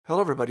Hello,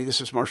 everybody. This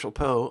is Marshall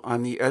Poe.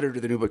 I'm the editor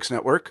of the New Books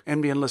Network.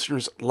 NBN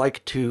listeners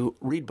like to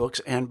read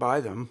books and buy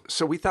them.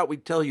 So we thought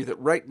we'd tell you that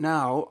right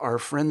now, our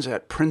friends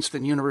at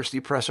Princeton University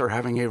Press are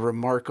having a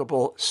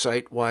remarkable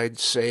site-wide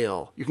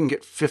sale. You can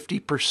get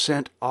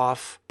 50%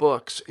 off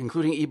books,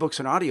 including ebooks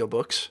and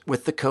audiobooks,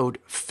 with the code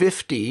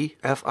 50,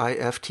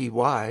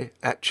 F-I-F-T-Y,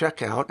 at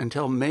checkout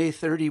until May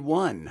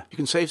 31. You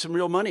can save some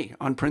real money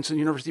on Princeton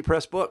University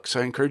Press books.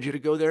 I encourage you to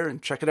go there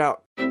and check it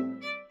out.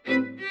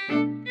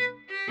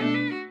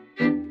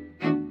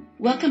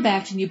 Welcome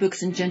back to New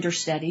Books in Gender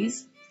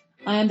Studies.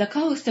 I am the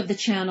co-host of the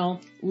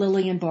channel,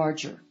 Lillian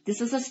Barger.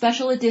 This is a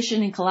special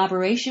edition in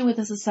collaboration with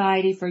the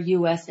Society for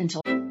U.S.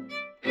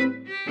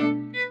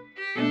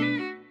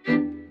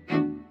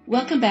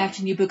 Welcome back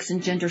to New Books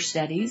in Gender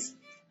Studies.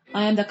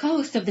 I am the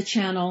co-host of the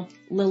channel,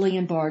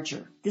 Lillian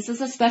Barger. This is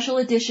a special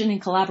edition in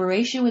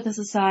collaboration with the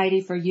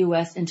Society for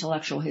U.S.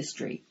 Intellectual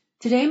History.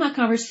 Today, my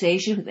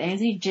conversation with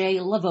Anthony J.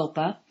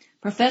 LaVopa,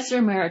 Professor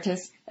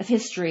Emeritus of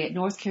History at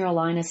North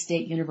Carolina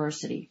State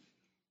University.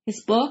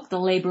 His book, The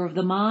Labor of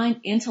the Mind,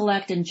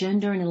 Intellect and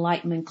Gender in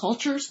Enlightenment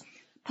Cultures,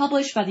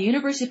 published by the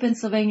University of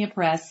Pennsylvania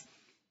Press,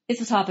 is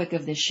the topic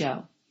of this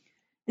show.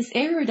 This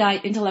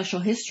erudite intellectual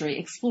history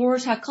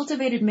explores how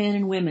cultivated men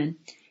and women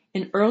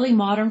in early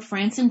modern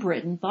France and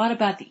Britain thought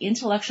about the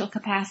intellectual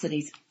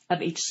capacities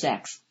of each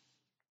sex.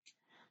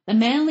 The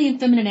manly and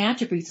feminine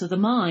attributes of the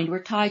mind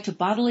were tied to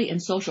bodily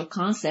and social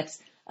concepts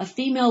of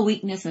female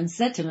weakness and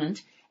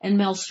sentiment and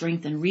male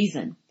strength and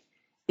reason.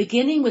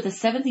 Beginning with the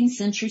 17th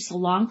century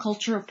salon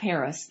culture of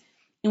Paris,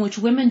 in which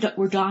women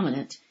were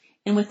dominant,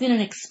 and within an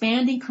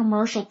expanding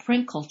commercial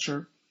print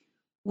culture,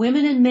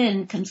 women and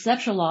men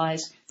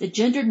conceptualized the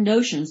gendered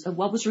notions of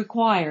what was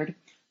required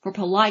for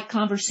polite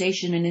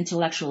conversation and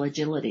intellectual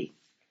agility.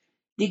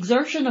 The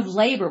exertion of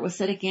labor was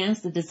set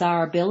against the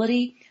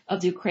desirability of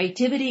the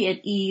creativity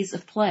and ease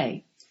of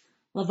play.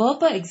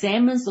 LaVopa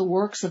examines the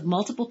works of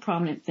multiple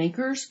prominent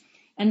thinkers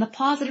and the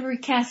positive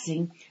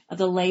recasting of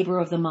the labor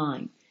of the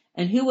mind,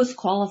 and who was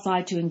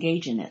qualified to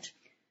engage in it.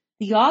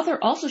 The author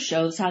also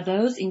shows how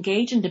those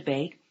engaged in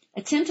debate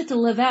attempted to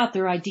live out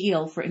their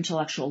ideal for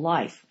intellectual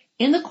life.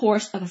 In the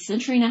course of a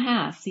century and a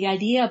half, the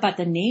idea about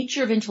the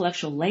nature of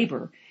intellectual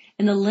labor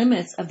and the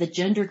limits of the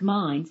gendered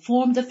mind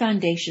formed the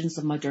foundations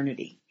of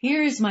modernity.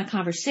 Here is my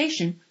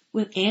conversation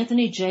with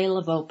Anthony J.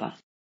 LaVopa.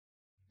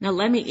 Now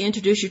let me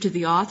introduce you to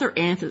the author,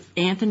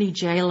 Anthony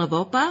J.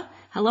 LaVopa.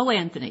 Hello,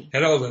 Anthony.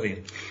 Hello,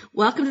 Lillian.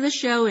 Welcome to the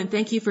show, and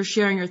thank you for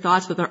sharing your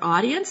thoughts with our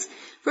audience.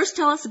 First,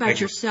 tell us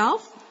about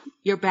yourself,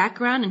 your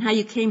background, and how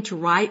you came to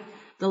write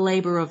The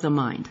Labor of the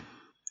Mind.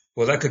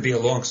 Well, that could be a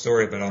long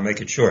story, but I'll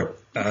make it short.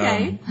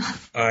 Okay.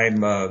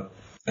 I'm an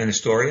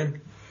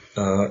historian,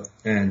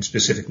 and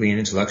specifically an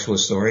intellectual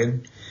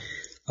historian.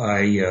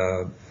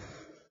 I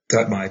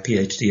got my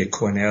PhD at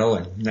Cornell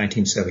in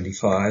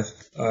 1975.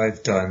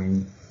 I've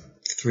done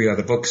 3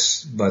 other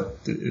books,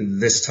 but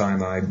this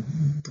time I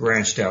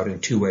branched out in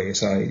 2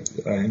 ways. I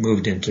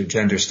moved into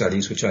gender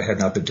studies, which I had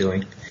not been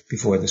doing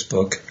before this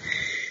book.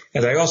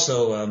 And I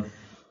also,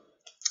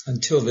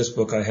 until this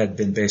book, I had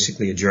been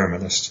basically a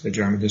German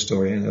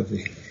historian of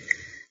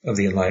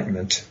the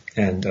Enlightenment.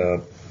 And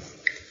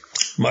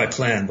my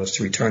plan was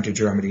to return to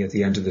Germany at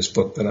the end of this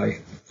book, but I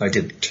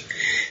didn't.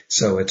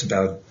 So it's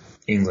about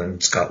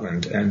England,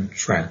 Scotland, and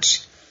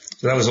France.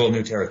 So that was all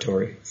new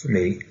territory for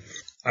me.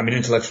 I'm an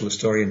intellectual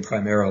historian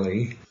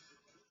primarily,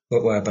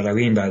 but what I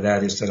mean by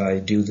that is that I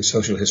do the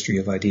social history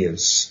of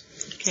ideas.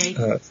 Okay.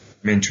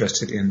 I'm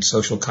interested in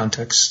social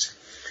context,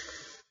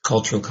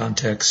 cultural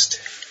context,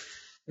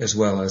 as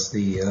well as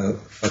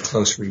a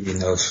close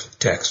reading of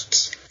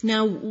texts.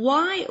 Now,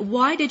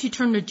 why did you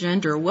turn to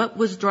gender? What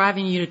was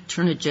driving you to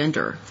turn to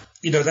gender?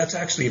 That's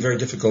actually very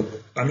difficult.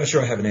 I'm not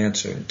sure I have an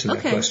answer to that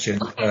question.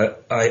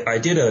 I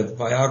did a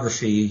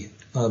biography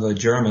of a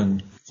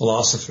German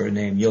philosopher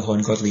named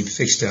Johann Gottlieb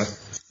Fichte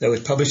that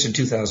was published in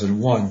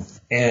 2001.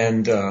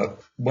 And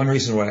one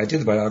reason why I did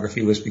the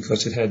biography was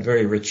because it had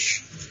very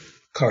rich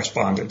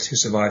correspondence,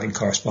 his surviving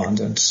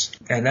correspondence.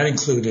 And that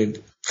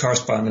included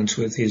correspondence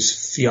with his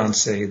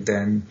fiancée,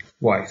 then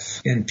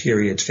wife, in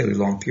periods, fairly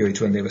long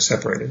periods when they were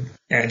separated.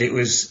 And it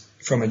was,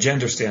 from a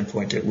gender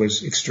standpoint, it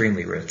was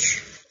extremely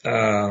rich. So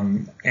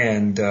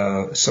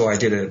I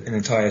did an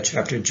entire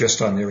chapter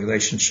just on their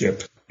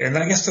relationship. And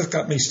I guess that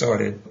got me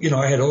started.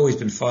 I had always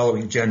been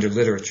following gender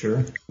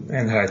literature,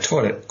 and I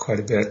taught it quite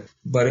a bit.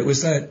 But it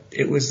was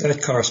that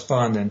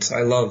correspondence.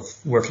 I love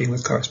working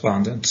with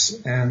correspondence,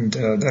 and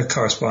that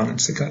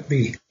correspondence that got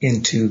me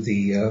into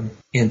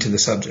the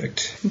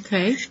subject.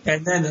 Okay.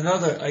 And then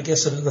another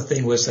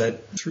thing was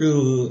that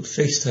through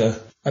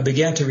Fichte, I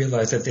began to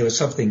realize that there was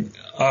something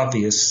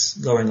obvious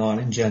going on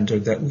in gender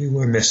that we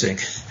were missing.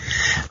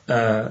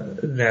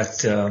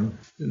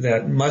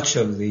 That much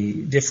of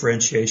the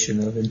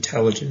differentiation of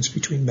intelligence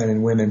between men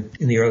and women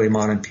in the early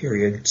modern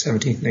period,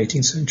 17th and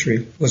 18th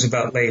century, was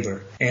about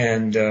labor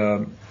and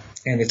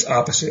its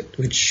opposite,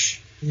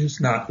 which is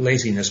not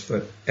laziness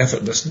but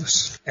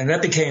effortlessness. And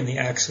that became the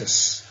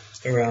axis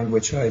around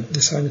which I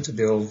decided to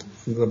build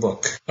the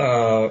book.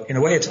 In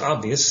a way, it's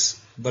obvious.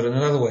 but in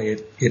another way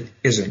it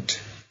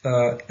isn't.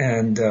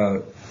 And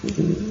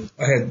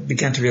I had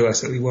begun to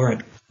realize that we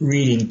weren't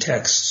reading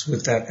texts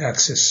with that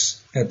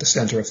axis at the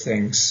center of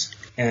things.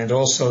 And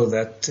also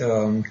that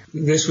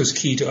this was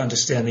key to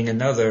understanding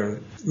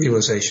another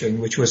realization,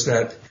 which was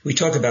that we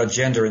talk about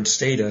gender and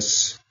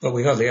status, but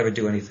we hardly ever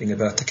do anything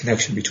about the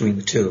connection between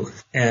the two.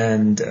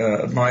 And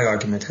my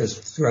argument has,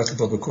 throughout the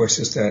book, of course,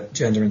 is that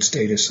gender and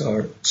status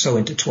are so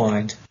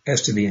intertwined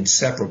as to be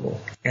inseparable.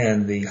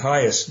 And the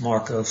highest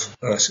mark of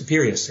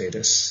superior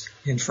status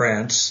in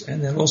France,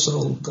 and then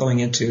also going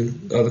into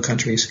other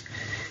countries,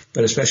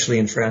 but especially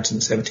in France in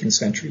the 17th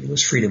century,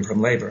 was freedom from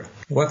labor.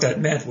 What that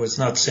meant was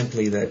not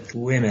simply that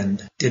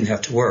women didn't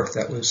have to work.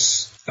 That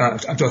was,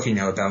 I'm talking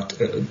now about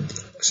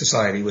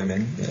society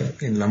women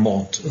in Le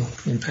Monde,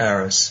 in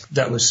Paris.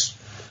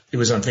 It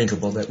was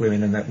unthinkable that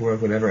women in that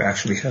world would ever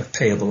actually have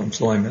payable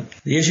employment.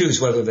 The issue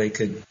is whether they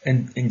could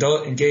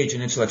engage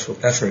in intellectual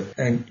effort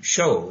and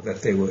show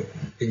that they would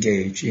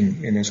engage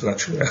in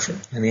intellectual effort.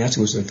 And the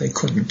answer was that they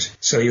couldn't.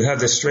 So you have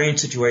this strange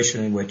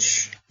situation in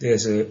which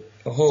there's a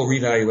whole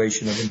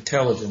revaluation of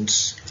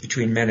intelligence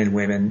between men and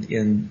women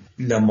in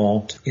Le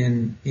Monde,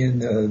 in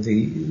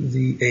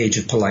the age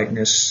of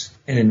politeness.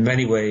 And in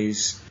many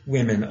ways,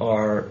 women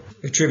are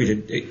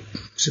attributed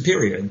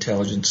superior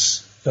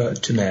intelligence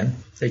to men.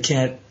 They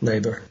can't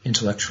labor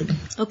intellectually.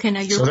 Okay,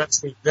 now so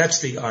that's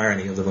the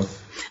irony of the book.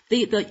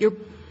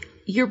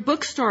 Your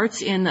book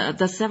starts in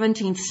the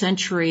 17th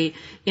century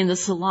in the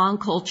salon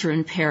culture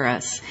in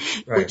Paris,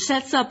 right, which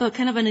sets up a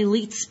kind of an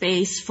elite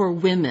space for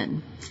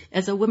women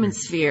as a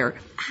women's sphere.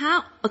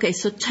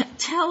 So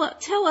tell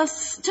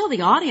the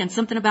audience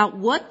something about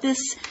what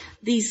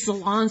these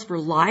salons were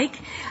like.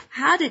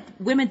 How did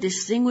women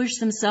distinguish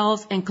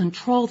themselves and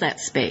control that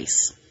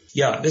space?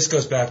 Yeah, this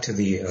goes back to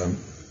the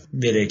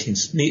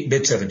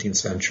mid-17th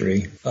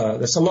century.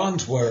 The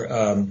salons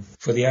were,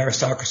 for the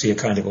aristocracy, a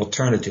kind of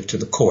alternative to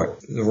the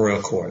court, the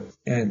royal court.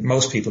 And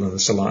most people in the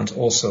salons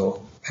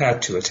also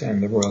had to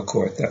attend the royal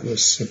court. That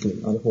was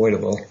simply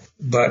unavoidable.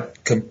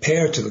 But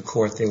compared to the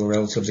court, they were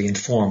relatively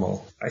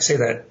informal. I say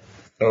that,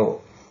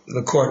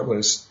 the court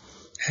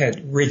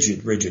had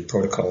rigid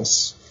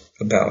protocols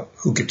about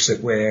who could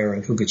sit where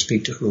and who could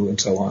speak to who and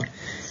so on.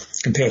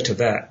 Compared to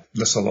that,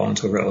 the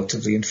salons were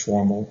relatively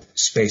informal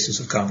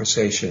spaces of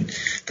conversation.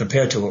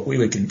 Compared to what we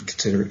would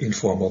consider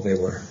informal, they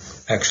were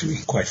actually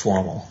quite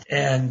formal.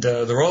 And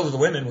the role of the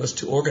women was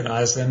to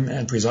organize them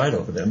and preside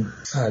over them.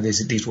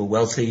 These were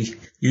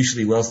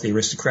usually wealthy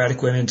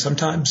aristocratic women.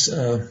 Sometimes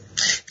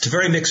it's a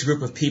very mixed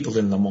group of people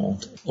in Le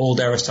Monde.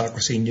 Old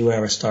aristocracy, new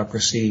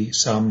aristocracy,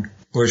 some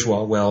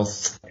bourgeois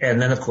wealth,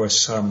 and then, of course,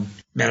 some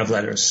men of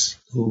letters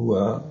who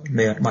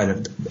may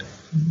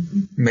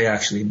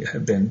actually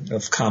have been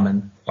of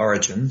common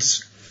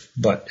origins,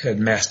 but had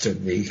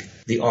mastered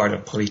the art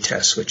of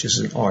politesse, which is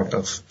an art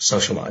of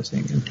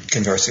socializing and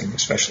conversing,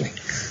 especially.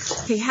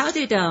 Okay,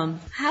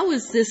 how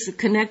is this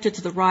connected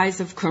to the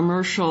rise of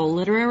commercial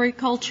literary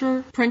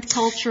culture, print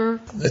culture?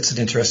 That's an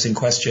interesting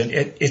question.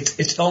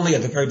 It's only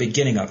at the very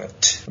beginning of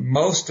it.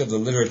 Most of the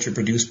literature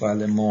produced by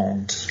Le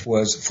Monde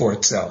was for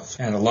itself,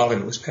 and a lot of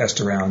it was passed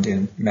around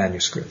in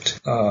manuscript.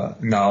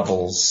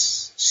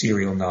 Novels,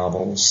 serial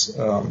novels,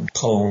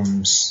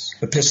 poems,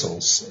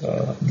 epistles.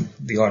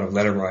 The art of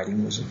letter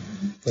writing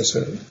was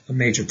a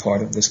major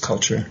part of this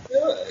culture.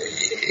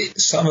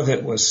 Some of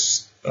it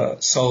was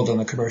sold on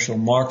the commercial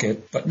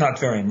market, but not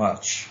very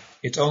much.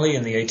 It's only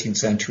in the 18th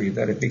century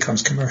that it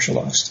becomes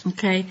commercialized.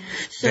 Okay.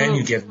 So then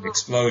you get an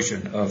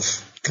explosion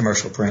of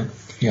commercial print.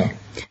 Yeah.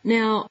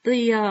 Now,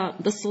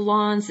 the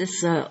salons,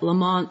 this Le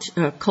Monde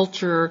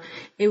culture,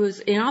 it was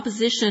in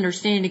opposition or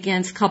standing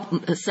against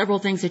several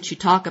things that you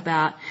talk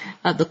about.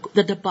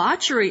 The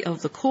debauchery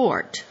of the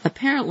court.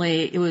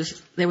 Apparently,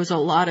 there was a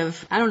lot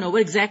of, I don't know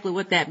exactly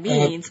what that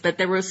means, but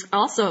there was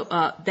also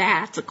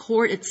the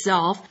court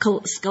itself,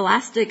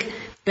 scholastic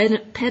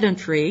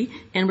pedantry,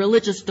 and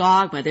religious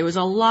dogma. There was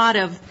a lot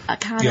of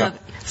of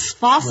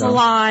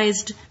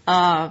fossilized,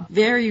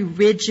 very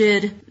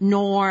rigid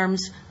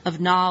norms of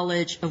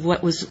knowledge of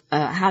what was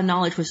how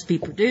knowledge was to be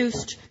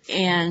produced,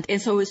 and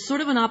so it was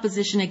sort of an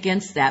opposition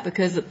against that,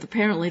 because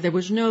apparently there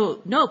was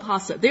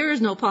there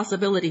is no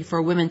possibility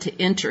for women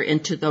to enter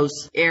into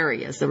those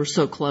areas that were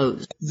so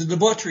closed. The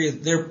debauchery,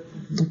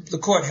 the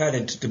court had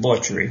its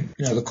debauchery.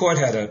 The court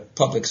had a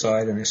public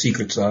side and a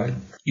secret side.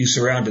 You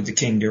surrounded the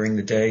king during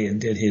the day and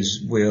did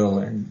his will,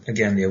 and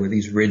again there were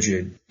these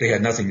rigid. They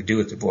had nothing to do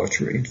with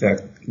debauchery. In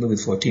fact,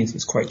 Louis XIV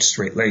was quite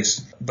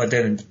straight-laced. But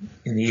then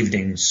in the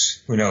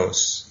evenings, who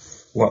knows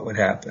what would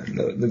happen.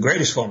 The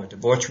greatest form of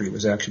debauchery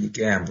was actually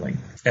gambling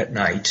at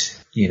night,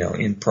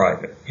 in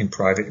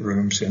private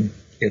rooms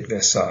at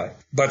Versailles.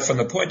 But from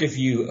the point of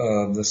view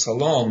of the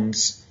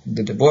salons,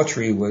 the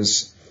debauchery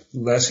was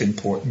less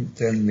important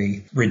than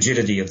the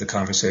rigidity of the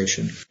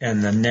conversation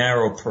and the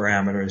narrow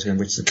parameters in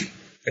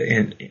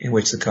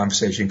which the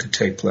conversation could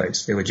take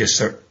place. There were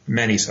just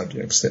many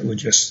subjects that were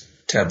just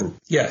taboo.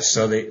 Yes,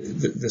 so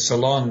the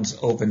salons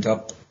opened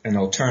up an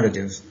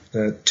alternative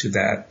to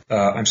that.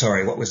 I'm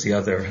sorry, what was the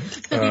other?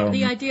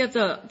 The idea of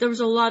there was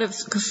a lot of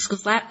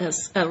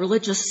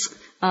religious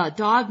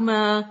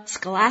dogma,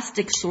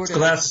 scholastic sort of.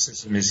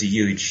 Scholasticism is a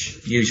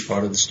huge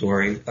part of the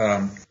story.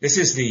 This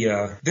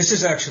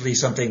is actually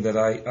something that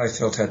I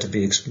felt had to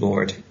be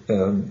explored.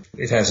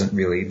 It hasn't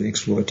really been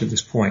explored to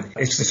this point.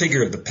 It's the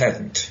figure of the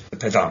pedant. The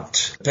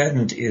pedant. The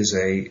pedant is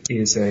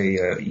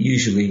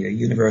usually a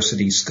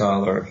university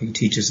scholar. He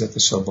teaches at the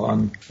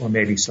Sorbonne or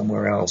maybe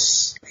somewhere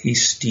else.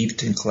 He's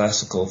steeped in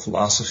classical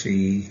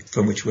philosophy,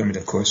 from which women,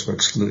 of course, were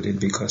excluded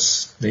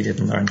because they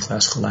didn't learn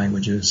classical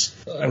languages.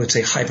 I would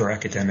say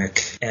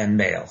hyper-academic and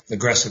male,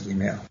 aggressively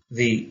male.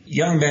 The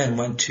young men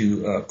went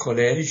to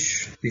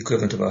college, the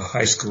equivalent of a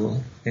high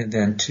school, and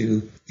then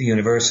to the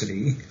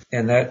university,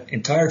 and that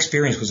entire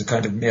experience was a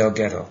kind of male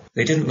ghetto.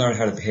 They didn't learn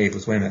how to behave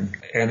with women,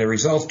 and the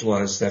result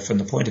was that from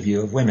the point of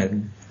view of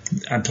women,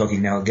 I'm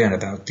talking now again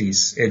about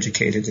these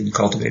educated and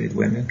cultivated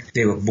women.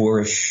 They were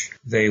boorish,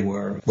 they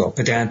were,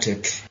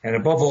 pedantic, and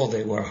above all,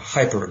 they were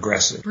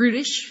hyper-aggressive.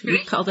 Brutish? You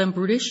would call them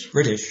brutish?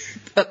 British.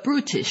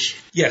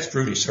 Brutish. Yes,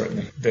 brutish,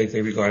 certainly.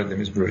 They regarded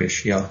them as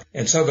brutish, yeah.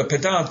 And so the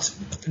pedant,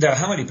 now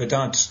how many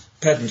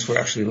pedants were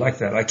actually like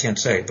that, I can't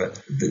say, but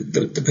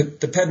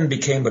the pedant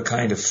became a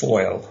kind of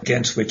foil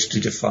against which to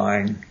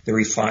define the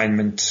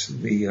refinement,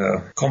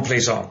 the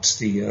complaisance,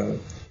 the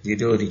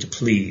ability to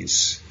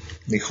please,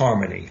 the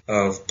harmony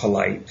of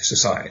polite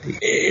society.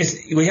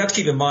 We have to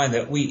keep in mind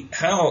that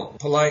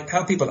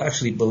how people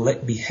actually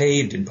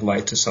behaved in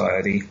polite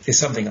society is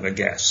something of a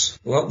guess.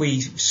 What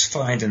we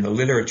find in the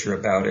literature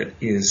about it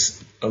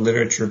is a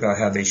literature about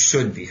how they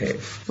should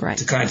behave. Right.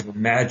 It's a kind of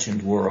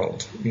imagined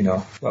world,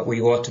 what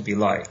we ought to be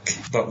like.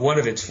 But one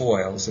of its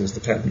foils is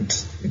the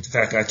pedant. In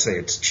fact, I'd say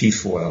its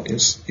chief foil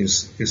is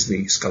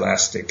the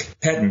scholastic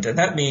pedant. And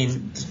that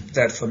means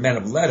that for men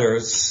of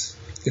letters,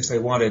 if they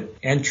wanted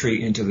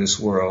entry into this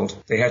world,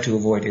 they had to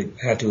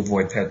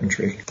avoid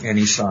pedantry,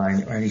 any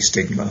sign or any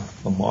stigma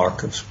or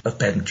mark of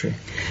pedantry.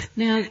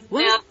 Now,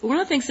 one of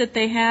the things that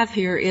they have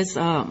here is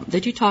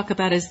that you talk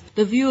about is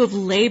the view of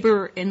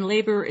labor, and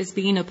labor is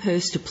being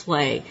opposed to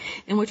play.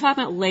 And we're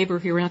talking about labor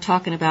here. We're not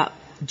talking about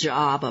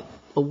job,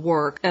 a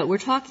work. We're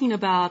talking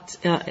about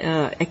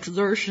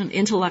exertion,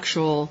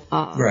 intellectual.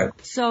 Right.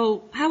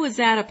 So how is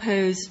that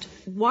opposed?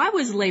 Why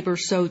was labor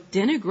so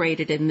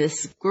denigrated in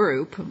this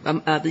group,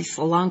 the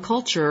salon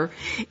culture,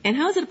 and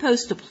how is it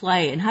opposed to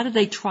play? And how did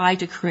they try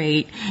to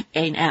create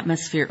an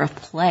atmosphere of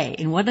play?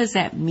 And what does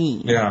that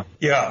mean?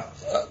 Yeah.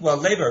 Well,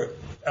 labor,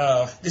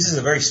 this is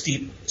a very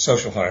steep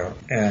social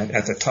hierarchy, and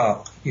at the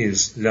top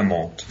is Le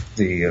Monde,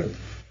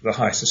 the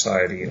high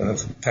society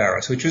of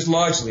Paris, which was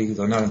largely,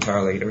 though not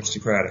entirely,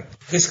 aristocratic.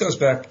 This goes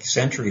back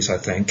centuries, I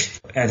think,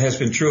 and has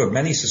been true of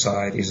many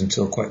societies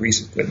until quite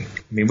recently. I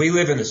mean, we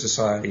live in a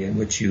society in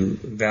which you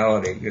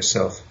validate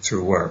yourself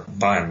through work,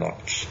 by and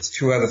large. It's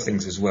through other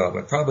things as well,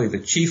 but probably the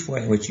chief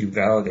way in which you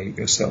validate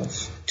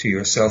yourself to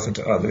yourself and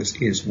to others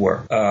is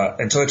work.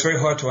 And so it's very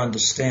hard to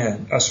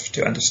understand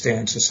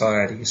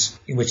societies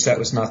in which that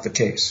was not the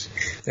case.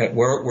 That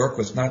work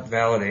was not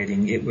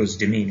validating, it was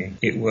demeaning.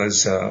 It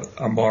was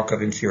a mark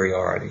of inferiority.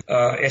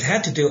 It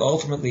had to do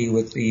ultimately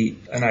with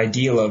an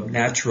ideal of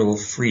natural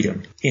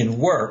freedom. In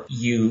work,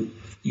 you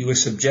were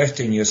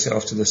subjecting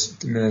yourself to the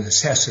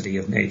necessity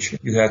of nature.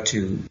 You had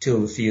to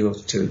till the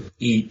fields to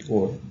eat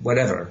or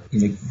whatever,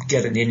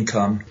 get an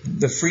income.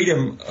 The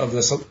freedom of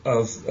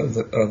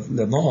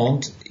Le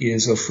Monde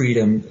is a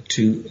freedom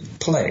to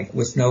play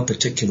with no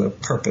particular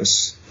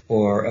purpose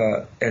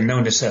and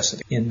no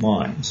necessity in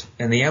mind.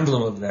 And the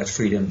emblem of that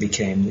freedom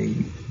became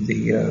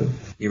the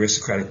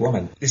aristocratic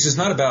woman. This is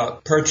not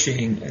about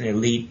perching an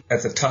elite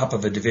at the top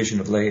of a division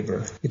of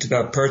labor. It's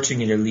about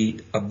perching an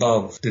elite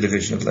above the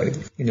division of labor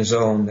in a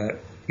zone that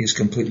is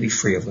completely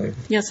free of labor.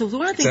 Yeah, so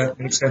one of the things, does that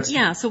make sense?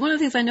 Yeah, so one of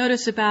the things I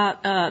noticed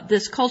about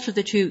this culture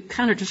that you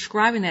kind of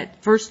describe in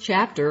that first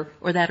chapter,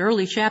 or that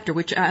early chapter,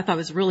 which I thought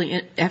was a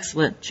really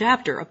excellent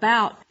chapter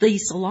about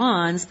these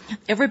salons,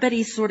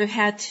 everybody sort of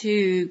had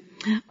to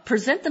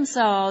present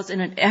themselves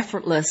in an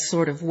effortless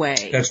sort of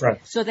way. That's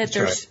right. So that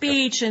their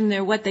speech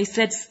and what they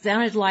said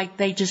sounded like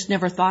they just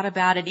never thought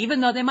about it,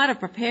 even though they might have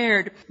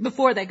prepared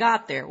before they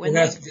got there.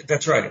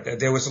 That's right.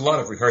 There was a lot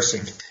of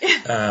rehearsing,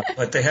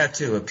 but they had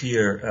to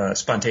appear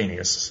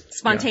spontaneous.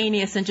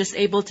 Spontaneous and just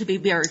able to be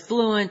very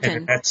fluent. And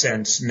in that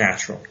sense,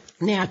 natural.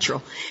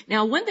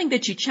 Now, one thing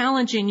that you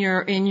challenge in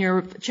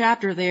your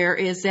chapter there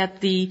is that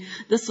the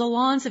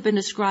salons have been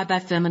described by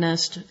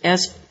feminists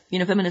as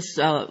feminist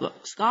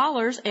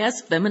scholars as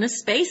feminist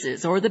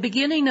spaces, or the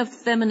beginning of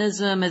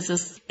feminism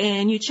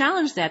and you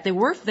challenge that. They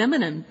were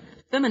feminine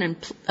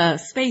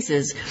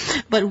spaces,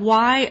 but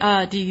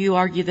why do you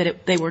argue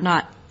that they were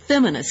not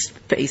feminist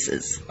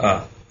spaces?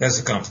 That's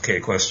a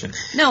complicated question.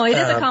 No, it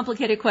is a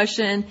complicated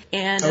question,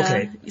 and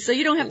okay. So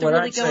you don't have to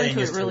really go into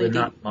it really deep.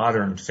 They're not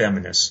modern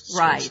feminists.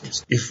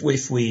 Right. If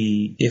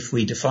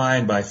we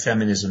define by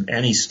feminism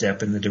any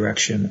step in the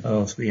direction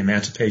of the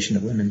emancipation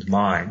of women's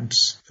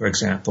minds, for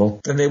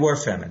example, then they were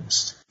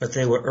feminists. But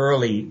they were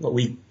what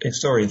we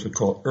historians would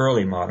call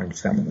early modern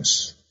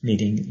feminists.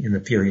 meaning in the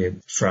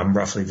period from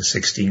roughly the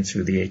 16th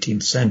through the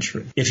 18th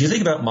century. If you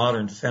think about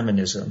modern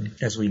feminism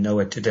as we know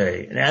it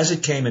today, and as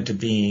it came into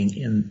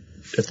being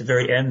at the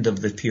very end of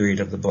the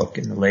period of the book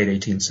in the late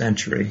 18th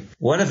century,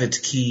 one of its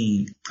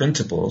key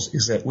principles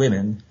is that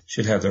women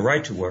should have the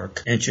right to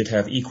work and should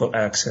have equal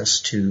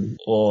access to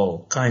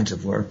all kinds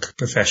of work,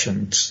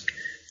 professions,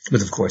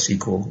 with, of course,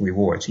 equal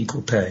rewards,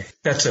 equal pay.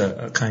 That's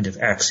a kind of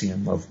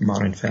axiom of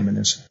modern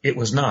feminism. It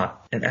was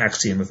not an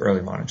axiom of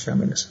early modern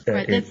feminism.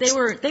 Right.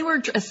 They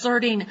were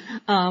asserting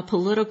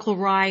political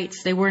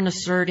rights. They weren't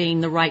asserting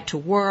the right to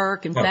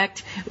work. In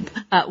fact,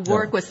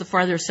 work was the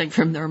farthest thing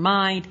from their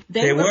mind.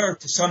 They were,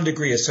 to some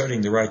degree,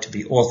 asserting the right to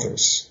be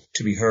authors,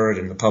 to be heard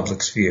in the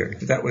public sphere.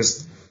 That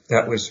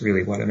was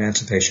really what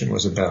emancipation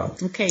was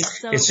about. Okay,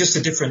 so it's just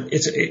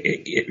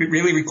it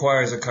really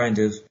requires a kind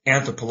of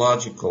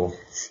anthropological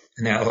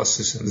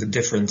analysis of the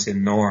difference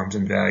in norms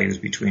and values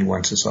between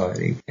one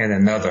society and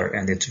another.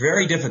 And it's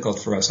very difficult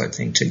for us, I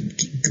think, to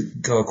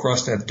go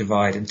across that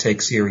divide and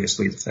take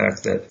seriously the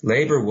fact that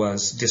labor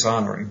was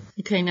dishonoring.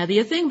 Okay, now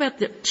the thing about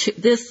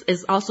this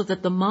is also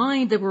that the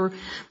mind, there were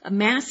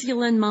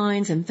masculine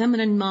minds and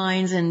feminine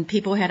minds, and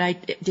people had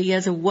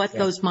ideas of what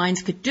those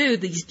minds could do,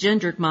 these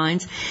gendered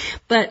minds.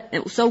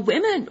 But so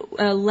women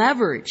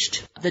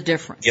leveraged the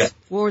difference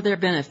for their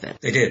benefit.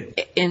 They did.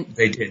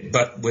 They did,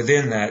 but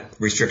within that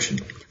restriction.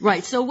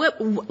 Right. So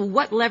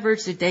what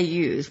leverage did they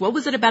use? What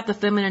was it about the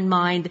feminine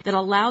mind that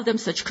allowed them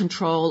such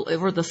control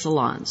over the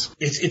salons?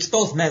 It's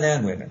both men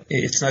and women.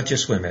 It's not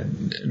just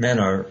women. Men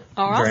are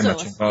very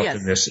much involved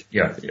in this.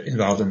 Yeah,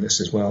 involved in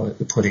this as well,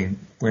 putting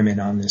women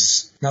on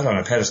this, not on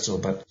a pedestal,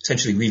 but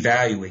essentially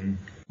revaluing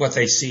what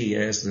they see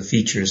as the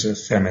features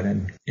of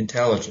feminine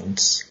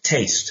intelligence.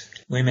 Taste.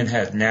 Women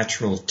had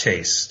natural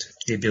taste,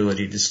 the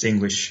ability to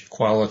distinguish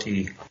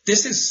quality.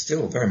 This is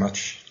still very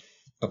much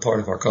a part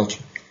of our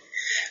culture.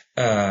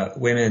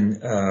 Women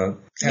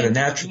had a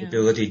natural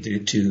ability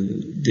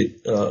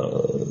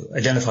to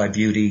identify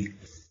beauty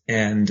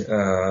and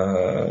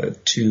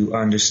to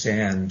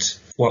understand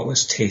what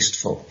was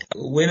tasteful.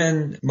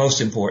 Women,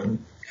 most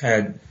important,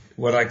 had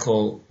what I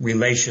call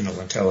relational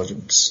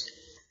intelligence.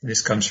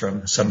 This comes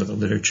from some of the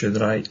literature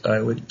that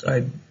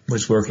I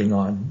was working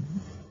on.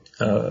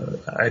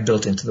 I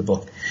built into the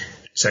book,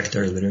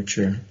 secondary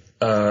literature,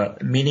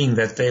 meaning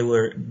that they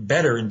were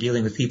better in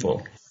dealing with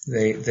people.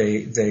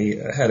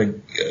 They had a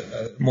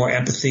more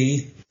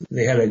empathy.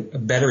 They had a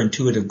better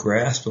intuitive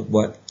grasp of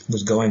what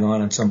was going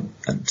on in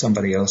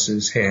somebody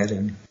else's head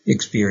and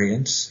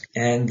experience,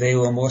 and they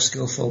were more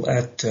skillful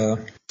at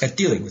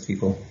dealing with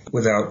people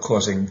without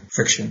causing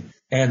friction.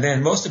 And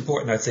then, most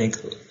important, I think,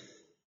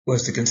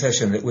 was the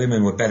concession that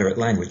women were better at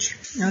language.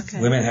 Okay.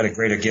 Women had a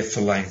greater gift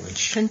for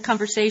language.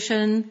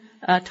 Conversation,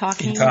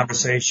 talking. In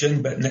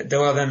conversation, but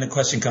then the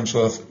question comes,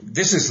 well,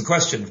 this is the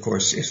question, of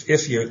course.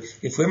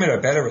 If women are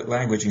better at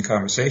language and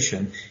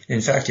conversation,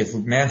 in fact, if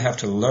men have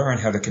to learn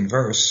how to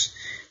converse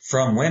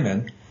from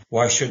women,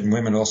 why shouldn't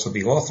women also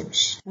be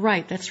authors?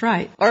 Right, that's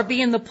right. Or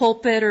be in the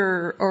pulpit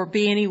or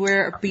be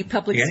anywhere, or be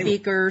public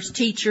speakers,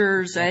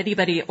 teachers,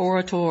 anybody,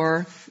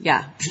 orator.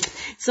 Yeah.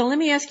 So let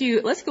me ask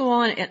you, let's go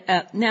on.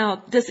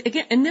 Now, this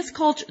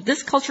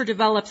culture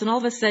develops, and all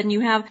of a sudden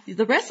you have,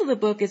 the rest of the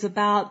book is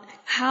about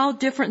how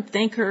different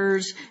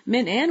thinkers,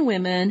 men and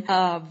women,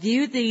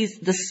 view the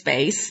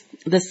space,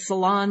 the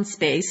salon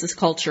space, this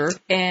culture,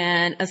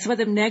 and some of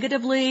them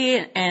negatively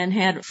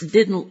and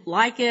didn't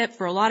like it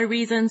for a lot of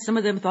reasons. Some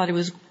of them thought it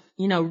was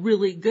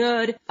really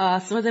good.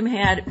 Some of them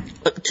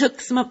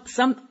took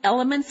some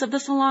elements of the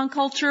salon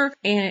culture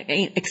and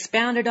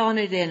expounded on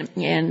it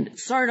and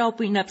started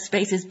opening up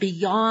spaces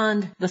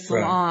beyond the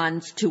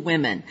salons to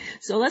women.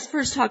 So let's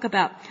first talk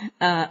about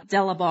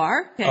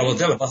Delabar. Okay. Oh,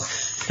 well,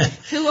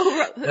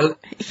 Delabar.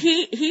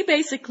 He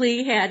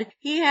basically had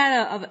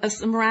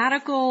some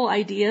radical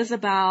ideas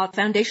about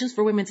foundations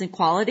for women's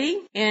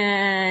equality,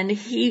 and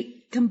he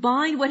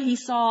combined what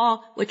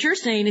you're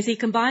saying is he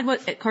combined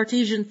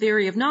Cartesian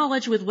theory of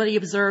knowledge with what he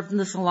observed in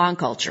the salon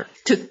culture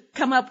to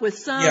come up with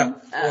some...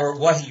 or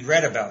what he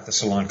read about the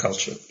salon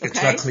culture. Okay.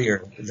 It's not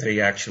clear that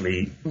he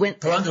actually...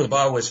 Paulin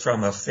Delabar was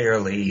from a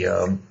fairly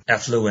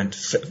affluent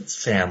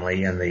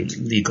family in the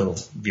legal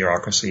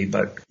bureaucracy,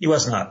 but he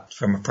was not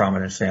from a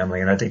prominent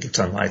family, and I think it's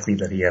unlikely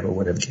that he ever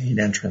would have gained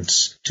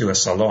entrance to a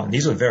salon.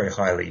 These were very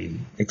highly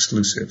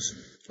exclusive.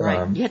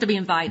 Right. You had to be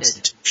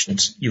invited.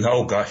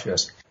 Oh gosh,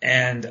 yes.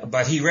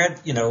 But he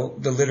read,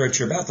 the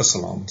literature about the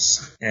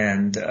salons,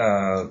 and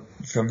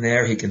from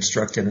there he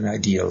constructed an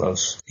ideal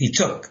he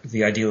took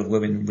the ideal of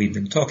women we've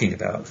been talking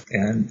about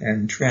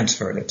and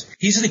transferred it.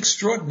 He's an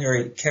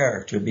extraordinary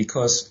character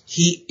because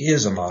he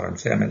is a modern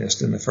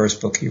feminist. In the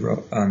first book he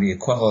wrote on the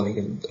equality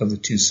of the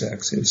two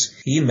sexes,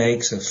 he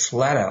makes a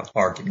flat out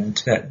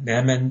argument that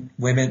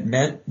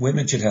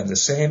women should have the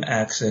same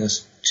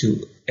access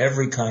to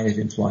every kind of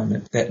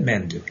employment that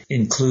men do,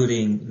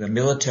 including the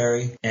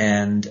military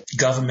and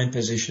government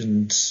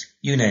positions,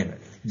 you name it.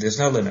 There's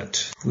no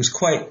limit. It was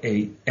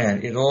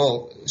and it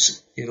all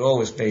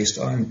was based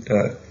on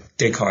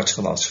Descartes'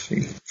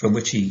 philosophy, from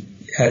which he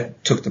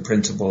took the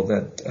principle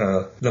that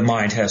the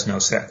mind has no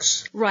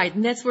sex. Right,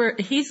 and that's where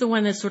he's the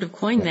one that sort of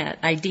coined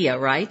that idea,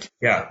 right?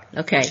 Yeah.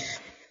 Okay.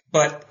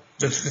 But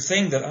the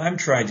thing that I'm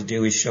trying to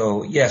do is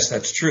show, yes,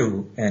 that's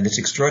true, and it's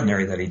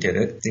extraordinary that he did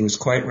it. It was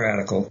quite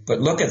radical.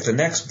 But look at the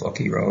next book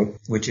he wrote,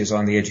 which is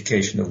on the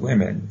education of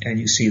women, and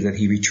you see that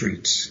he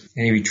retreats.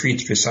 And he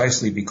retreats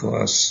precisely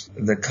because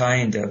the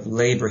kind of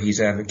labor he's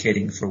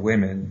advocating for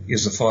women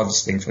is the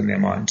farthest thing from their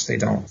minds. They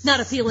don't. Not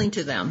appealing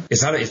to them.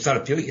 It's not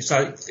appealing.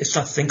 It's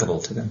not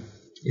thinkable to them.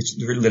 It's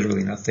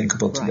literally not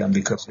thinkable to them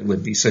because it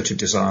would be such a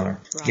dishonor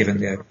given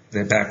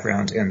their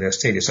background and their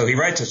status. So he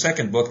writes a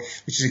second book,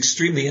 which is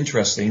extremely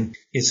interesting.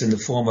 It's in the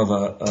form of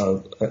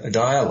a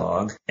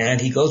dialogue, and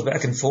he goes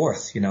back and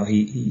forth. You know,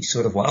 he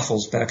sort of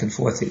waffles back and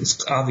forth.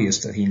 It's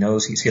obvious that he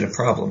knows he's hit a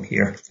problem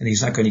here, and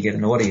he's not going to get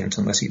an audience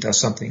unless he does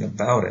something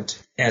about it.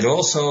 And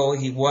also,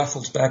 he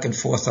waffles back and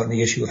forth on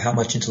the issue of how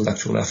much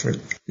intellectual effort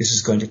this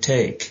is going to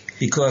take,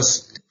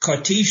 because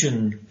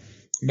Cartesian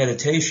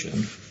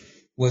meditation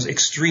was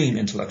extreme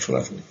intellectual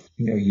effort.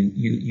 You know,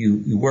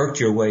 you worked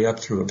your way up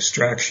through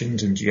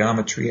abstractions and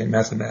geometry and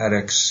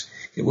mathematics.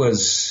 It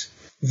was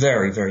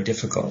very, very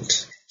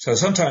difficult. So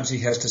sometimes he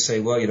has to say,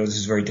 well, you know, this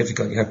is very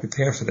difficult. You have to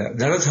prepare for that.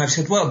 And other times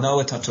he said, well, no,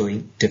 it's not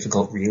really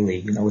difficult, really.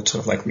 You know, it's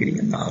sort of like reading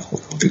a novel.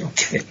 It'll be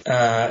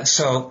okay.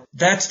 So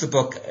that's the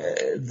book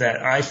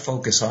that I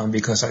focus on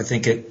because I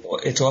think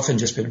it's often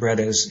just been read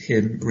as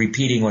him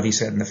repeating what he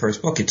said in the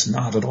first book. It's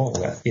not at all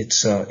that.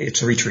 It's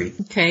a retreat.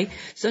 Okay.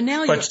 So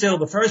now But still,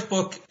 the first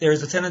book, there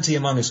is a tendency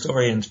among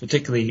historians,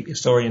 particularly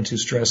historians who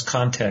stress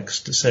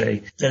context, to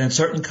say that in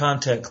certain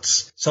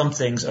contexts, some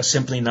things are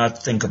simply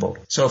not thinkable.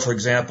 So, for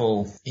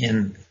example,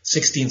 in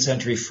 16th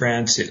century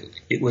France,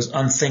 it was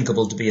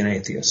unthinkable to be an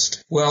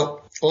atheist.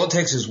 Well, all it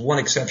takes is one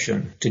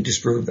exception to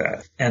disprove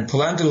that. And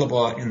Paulin de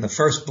Louvois in the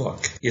first book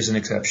is an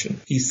exception.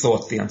 He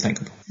thought the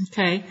unthinkable.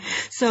 Okay.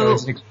 So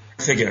he's an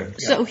figure.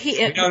 Yeah. So we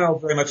don't know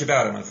very much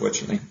about him,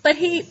 unfortunately. But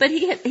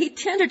he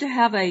tended to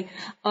have a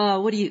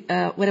what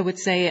I would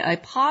say a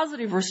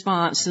positive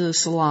response to the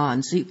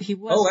salons. He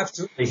was. Oh,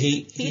 absolutely.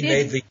 He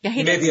made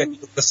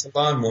the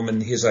salon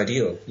woman his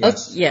ideal.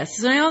 Yes. Oh, yes.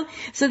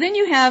 So then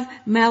you have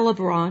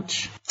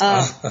Malebranche,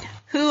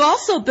 who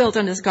also built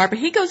on this guard, but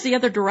he goes the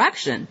other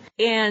direction.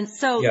 And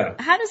so,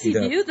 how does he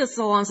view the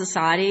salon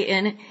society?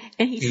 And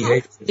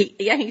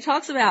he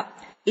talks about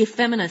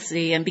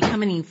effeminacy and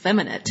becoming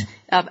effeminate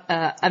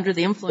under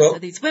the influence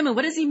of these women.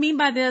 What does he mean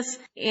by this?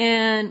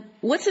 And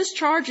what's his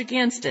charge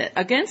against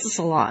the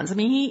salons? I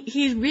mean,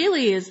 he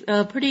really is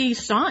pretty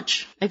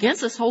staunch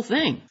against this whole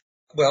thing.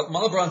 Well,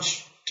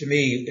 Malebranche to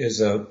me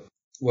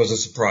was a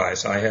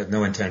surprise. I had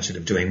no intention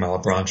of doing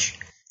Malebranche.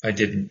 I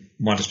didn't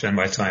want to spend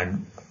my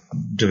time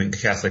doing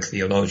Catholic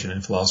theologian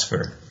and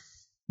philosopher,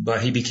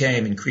 but he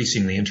became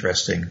increasingly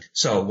interesting.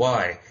 So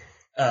why?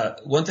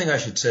 One thing I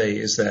should say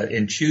is that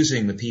in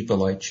choosing the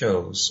people I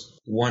chose,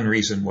 one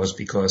reason was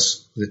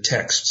because the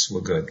texts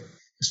were good.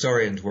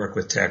 Historians work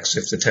with texts.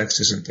 If the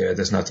text isn't there,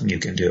 there's nothing you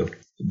can do.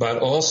 But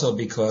also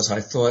because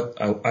I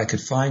thought I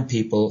could find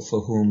people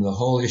for whom the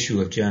whole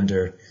issue of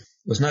gender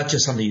was not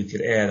just something you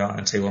could add on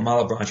and say, well,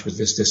 Malebranche was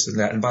this, and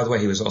that. And by the way,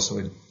 he was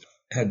also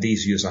had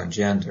these views on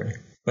gender,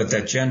 but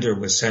that gender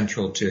was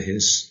central to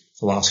his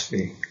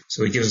philosophy.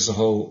 So he gives us a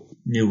whole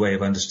new way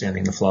of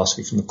understanding the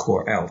philosophy from the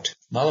core out.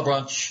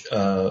 Malebranche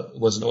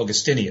was an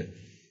Augustinian.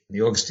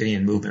 The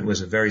Augustinian movement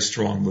was a very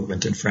strong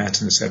movement in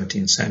France in the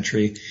 17th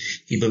century.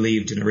 He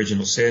believed in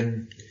original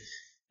sin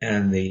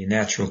and the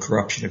natural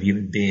corruption of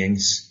human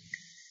beings.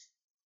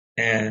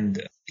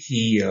 And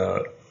he,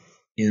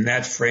 in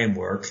that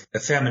framework,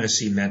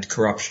 effeminacy meant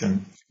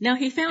corruption. Now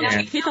he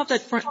thought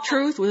that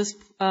truth was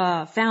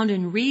found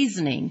in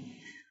reasoning.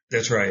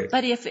 That's right.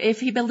 But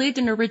if he believed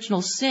in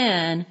original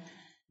sin,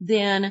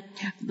 then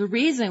the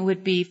reason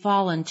would be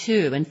fallen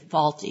too and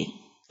faulty.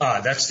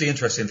 That's the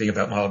interesting thing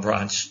about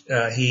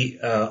Malebranche. He,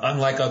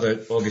 unlike other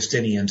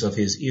Augustinians of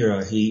his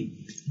era,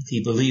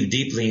 he believed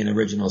deeply in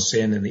original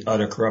sin and the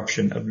utter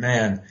corruption of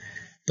man,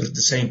 but at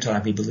the same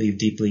time he believed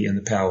deeply in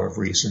the power of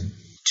reason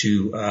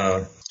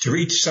to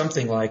reach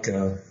something like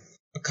a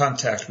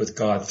contact with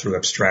God through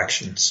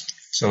abstractions.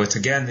 So it's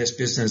again this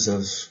business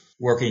of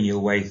working your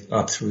way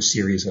up through a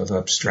series of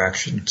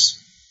abstractions.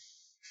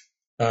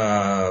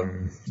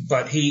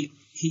 But he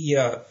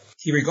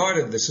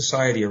regarded the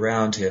society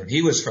around him.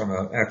 He was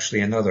from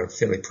actually another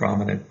fairly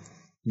prominent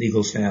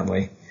legal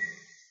family.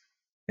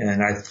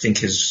 And I think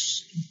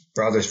his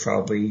brothers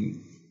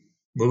probably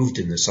moved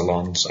in the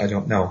salons. I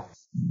don't know.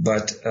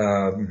 But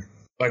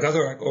like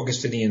other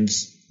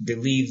Augustinians,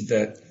 believed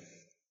that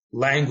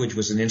language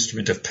was an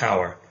instrument of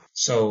power.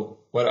 So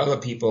what other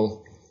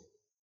people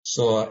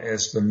saw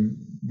as the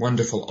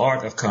wonderful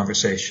art of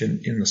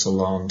conversation in the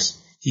salons,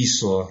 he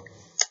saw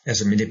as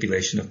a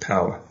manipulation of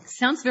power.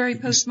 Sounds very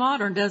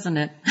postmodern, doesn't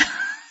it?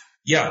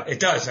 Yeah, it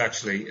does,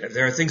 actually.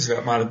 There are things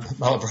about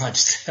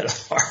Malebranche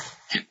that are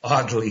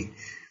oddly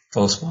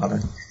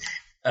postmodern.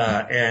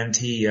 And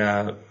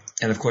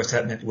And of course,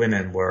 that meant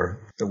women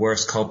were the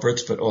worst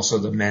culprits, but also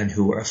the men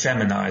who were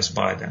effeminized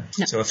by them.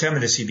 No. So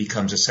effeminacy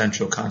becomes a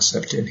central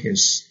concept in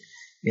his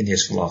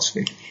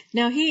philosophy.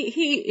 Now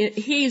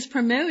he is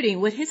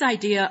promoting with his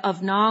idea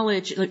of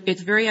knowledge.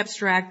 It's very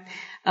abstract.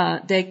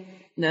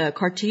 The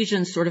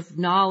Cartesian sort of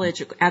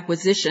knowledge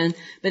acquisition,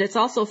 but it's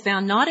also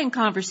found not in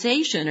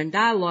conversation and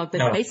dialogue,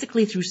 but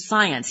basically through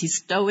science. He's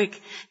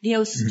stoic,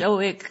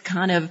 neo-stoic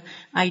kind of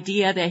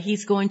idea that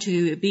he's going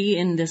to be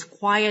in this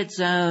quiet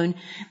zone,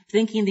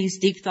 thinking these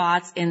deep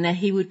thoughts, and that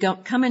he would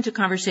come into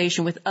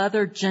conversation with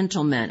other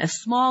gentlemen, a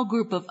small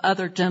group of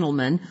other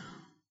gentlemen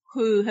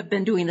who have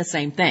been doing the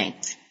same thing.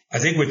 I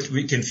think we're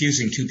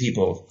confusing two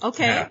people.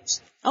 Okay.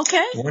 Perhaps.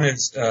 Okay. One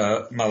is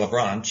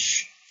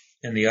Malebranche,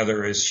 and the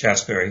other is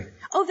Shaftesbury.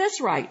 Oh,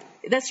 that's right.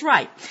 That's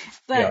right.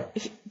 But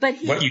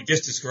what you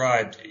just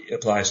described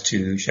applies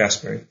to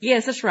Shaftesbury.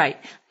 Yes, that's right.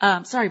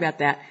 Sorry about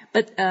that.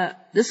 But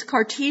this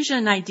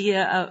Cartesian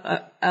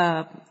idea,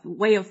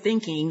 way of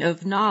thinking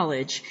of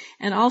knowledge,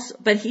 and also,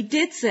 but he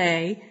did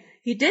think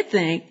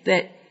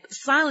that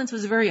silence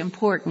was very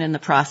important in the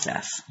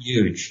process.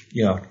 Huge.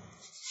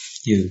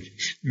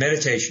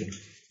 Meditation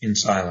in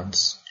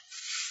silence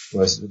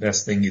was the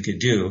best thing you could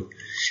do.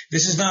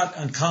 This is not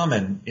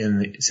uncommon in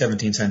the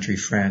 17th century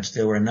France.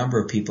 There were a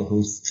number of people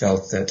who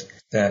felt that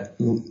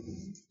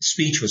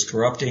speech was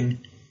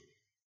corrupting,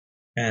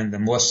 and the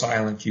more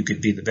silent you could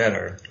be, the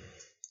better.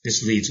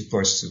 This leads, of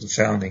course, to the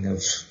founding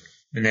of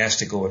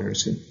monastic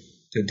orders that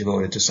are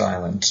devoted to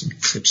silence and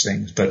such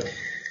things. But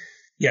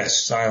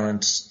yes,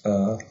 silence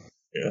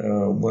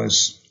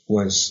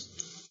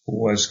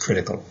was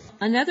critical.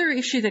 Another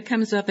issue that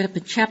comes up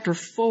in chapter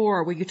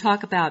 4, where you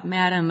talk about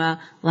Madame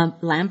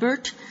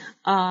Lambert,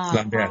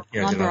 and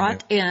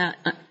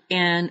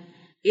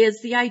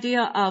is the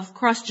idea of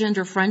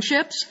cross-gender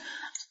friendships.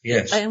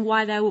 Yes. And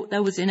why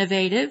that was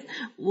innovative.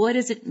 What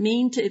does it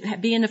mean to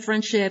be in a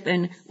friendship,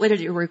 and what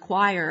did it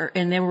require?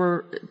 And there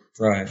were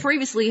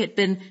previously had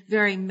been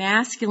very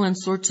masculine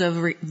sorts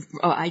of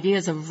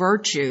ideas of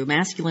virtue,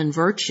 masculine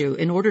virtue,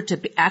 in order to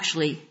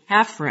actually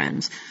have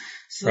friends.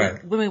 So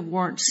women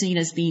weren't seen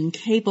as being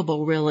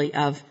capable, really,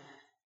 of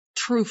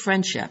true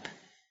friendship.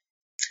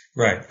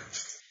 Right.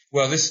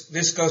 Well,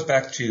 this goes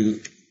back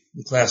to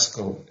the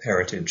classical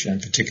heritage,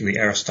 and particularly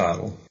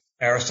Aristotle.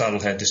 Aristotle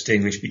had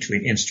distinguished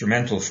between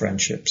instrumental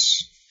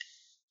friendships.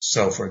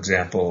 So, for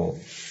example,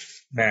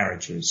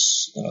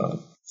 marriages,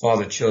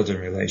 father-children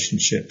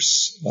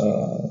relationships,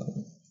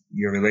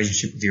 your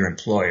relationship with your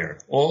employer,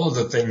 all of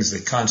the things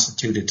that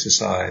constituted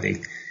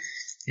society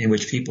in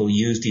which people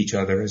used each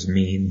other as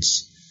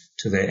means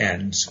to their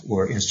ends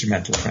were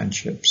instrumental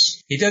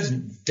friendships. He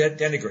doesn't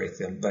denigrate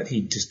them, but he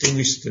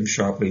distinguishes them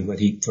sharply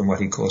from what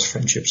he calls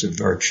friendships of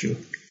virtue.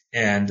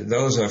 And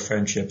those are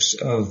friendships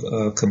of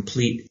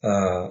complete,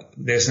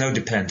 there's no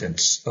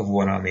dependence of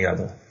one on the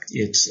other.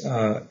 It's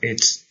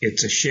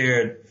a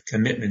shared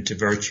commitment to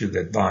virtue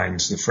that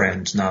binds the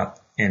friends, not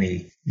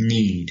any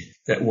need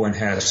that one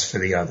has for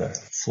the other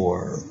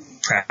for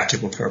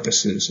practical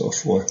purposes or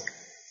for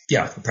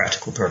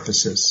practical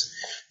purposes.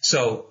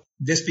 So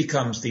this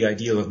becomes the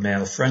ideal of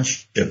male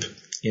friendship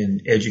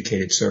in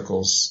educated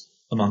circles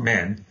among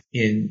men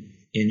in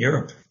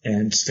Europe,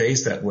 and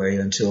stays that way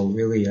until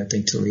really, I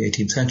think, till the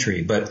 18th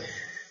century. But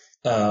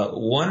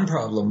one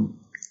problem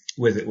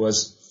with it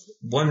was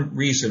one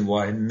reason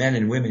why men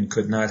and women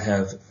could not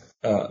have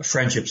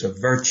friendships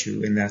of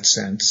virtue in that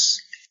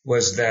sense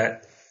was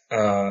that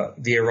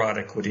the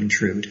erotic would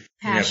intrude.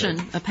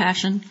 Passion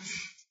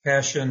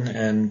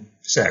and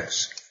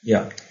sex,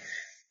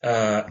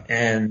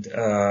 and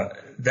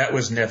that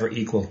was never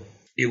equal.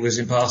 It was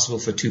impossible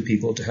for two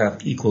people to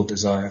have equal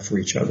desire for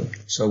each other.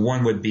 So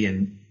one would be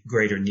in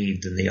greater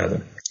need than the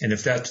other. And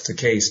if that's the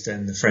case,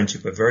 then the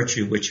friendship of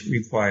virtue, which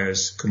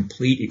requires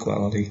complete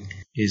equality,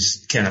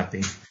 cannot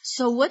be.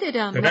 So what did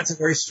So that's a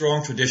very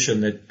strong tradition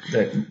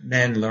that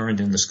men learned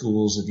in the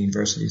schools and the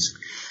universities.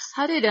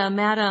 How did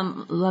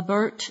Madame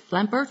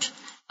Lambert?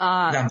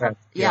 Her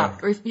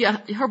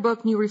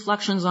book New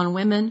Reflections on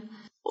Women.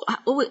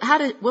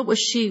 What was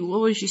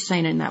she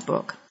saying in that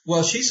book?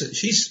 Well, she was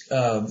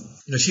a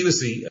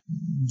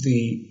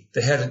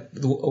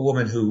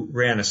woman who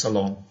ran a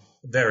salon,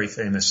 a very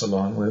famous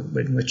salon,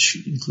 which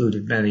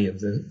included many of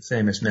the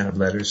famous men of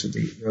letters of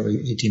the early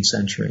 18th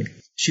century.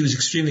 She was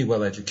extremely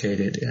well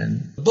educated,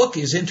 and the book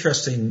is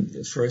interesting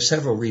for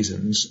several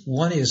reasons.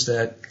 One is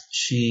that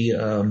she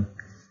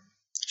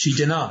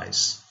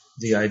denies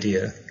the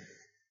idea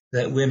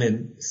that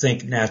women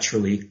think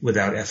naturally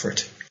without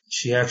effort.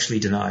 She actually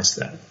denies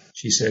that.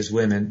 She says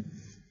women,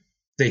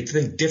 they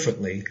think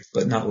differently,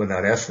 but not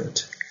without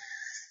effort,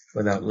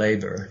 without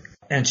labor.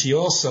 And she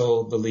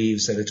also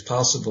believes that it's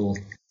possible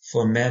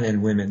for men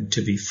and women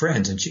to be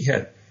friends, and she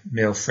had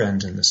male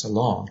friends in the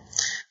salon.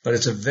 But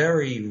it's a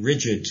very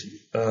rigid,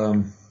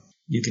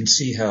 you can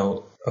see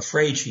how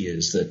afraid she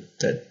is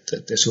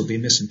that this will be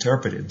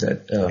misinterpreted,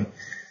 that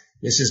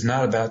this is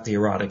not about the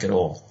erotic at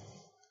all.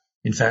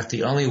 In fact,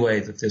 the only way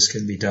that this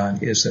can be done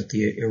is that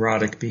the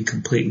erotic be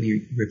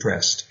completely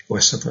repressed or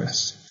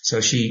suppressed.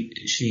 So she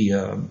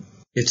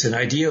It's an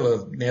ideal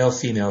of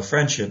male-female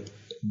friendship,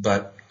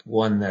 but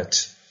one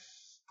that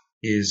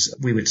is,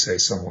 we would say,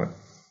 somewhat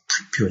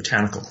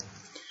puritanical.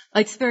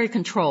 It's very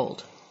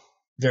controlled.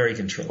 Very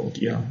controlled,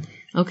 yeah.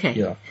 Okay.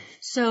 Yeah.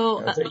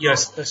 So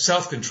yes,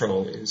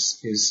 self-control is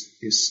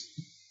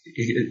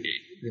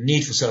the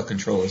need for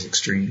self-control is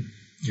extreme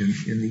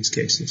in these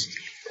cases.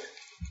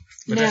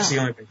 But that's the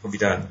only way it can be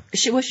done.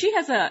 She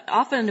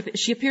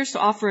appears to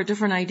offer a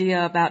different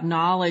idea about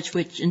knowledge,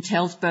 which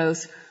entails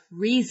both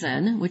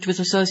reason, which was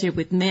associated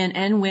with men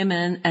and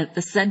women, and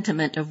the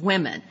sentiment of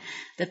women,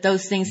 that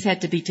those things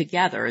had to be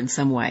together in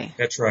some way.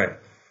 That's right.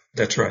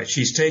 That's right.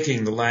 She's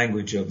taking the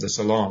language of the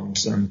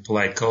salons and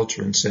polite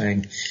culture and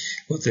saying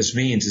what this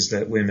means is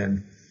that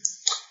women,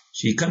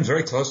 she comes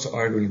very close to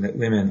arguing that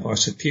women are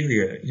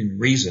superior in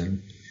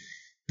reason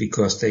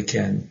because they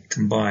can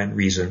combine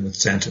reason with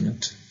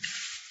sentiment.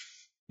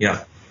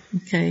 Yeah.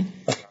 Okay.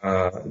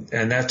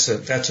 And that's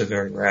a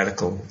very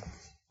radical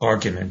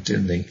argument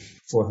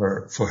for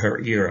her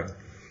era.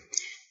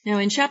 Now,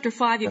 in Chapter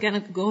 5, you're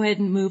going to go ahead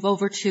and move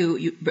over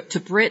to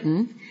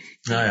Britain.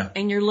 Oh, yeah.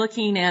 And you're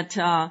looking at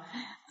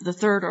the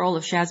third Earl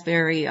of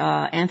Shaftesbury,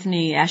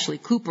 Anthony Ashley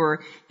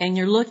Cooper, and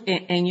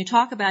you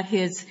talk about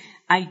his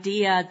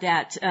idea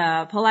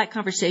that polite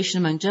conversation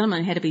among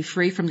gentlemen had to be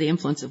free from the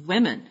influence of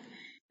women.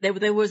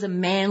 There was a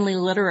manly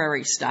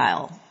literary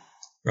style.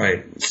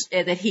 Right.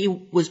 That he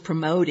was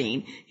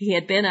promoting. He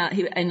had been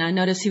and I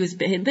noticed he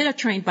had been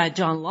trained by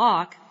John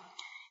Locke,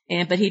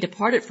 but he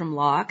departed from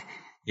Locke.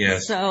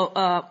 Yes. So,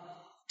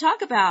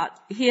 talk about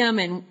him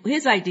and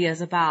his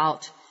ideas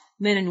about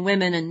men and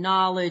women and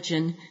knowledge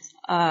and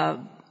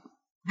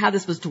how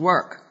this was to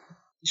work.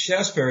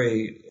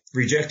 Shaftesbury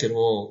rejected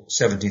all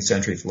 17th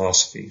century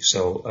philosophy,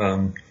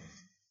 so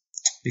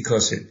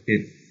because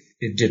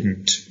it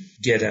didn't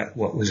get at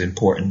what was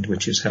important,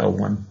 which is how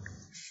one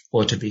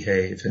ought to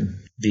behave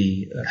and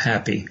be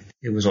happy.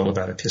 It was all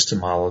about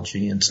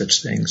epistemology and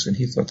such things, and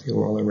he thought they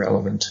were all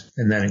irrelevant.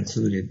 And that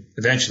included,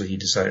 eventually he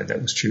decided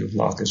that was true of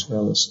Locke as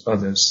well as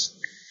others.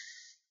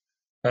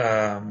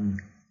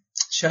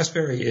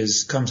 Shaftesbury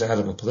comes out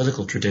of a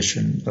political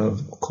tradition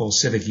called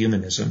civic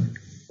humanism,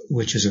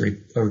 which is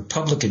a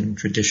Republican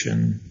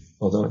tradition,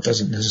 although it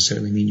doesn't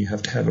necessarily mean you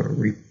have to have a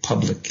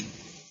republic,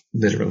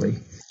 literally.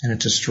 And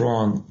it's a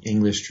strong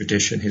English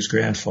tradition. His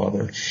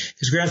grandfather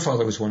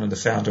was one of the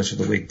founders of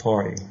the Whig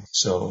Party.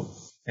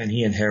 And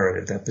he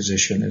inherited that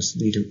position as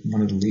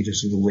one of the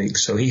leaders of the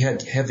Whigs. So he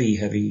had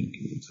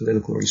heavy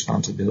political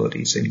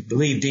responsibilities, and he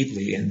believed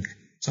deeply in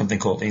something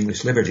called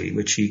English liberty,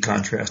 which he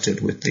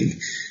contrasted with the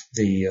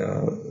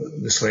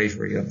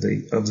slavery of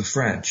the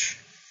French.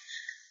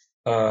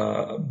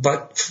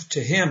 But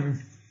to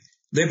him,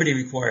 liberty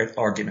required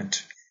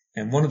argument.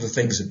 And one of the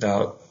things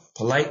about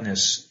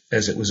politeness,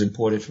 as it was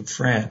imported from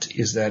France,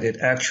 is that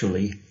it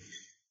actually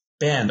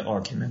banned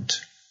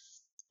argument.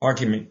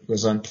 Argument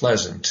was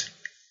unpleasant.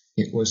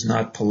 It was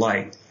not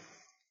polite.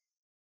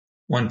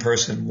 One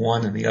person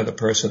won and the other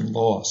person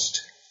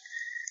lost.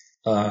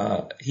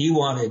 He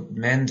wanted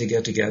men to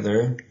get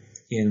together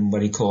in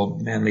what he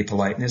called manly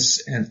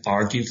politeness and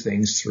argue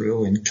things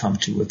through and come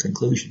to a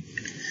conclusion.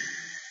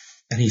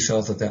 And he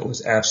felt that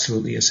was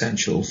absolutely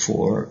essential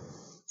for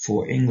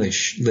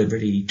English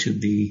liberty to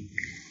be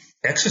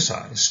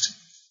exercised.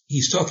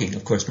 He's talking,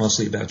 of course,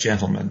 mostly about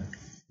gentlemen,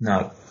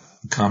 not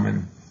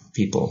common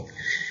people.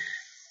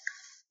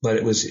 But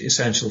it was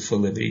essential for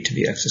liberty to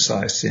be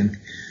exercised in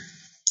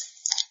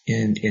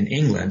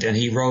England. And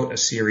he wrote a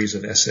series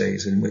of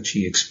essays in which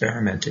he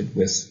experimented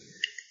with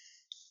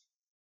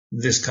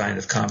this kind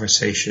of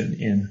conversation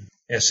in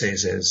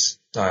essays as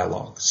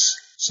dialogues.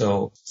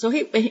 So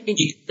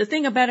the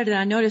thing about it that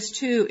I noticed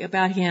too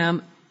about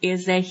him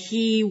is that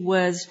he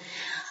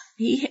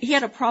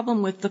had a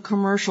problem with the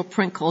commercial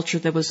print culture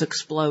that was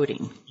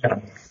exploding.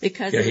 Yeah. He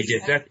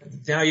did that.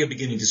 Now you're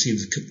beginning to see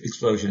the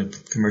explosion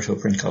of commercial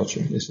print culture.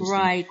 This is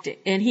right.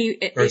 And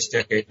first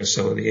decade or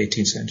so of the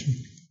 18th century.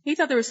 He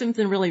thought there was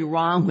something really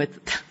wrong with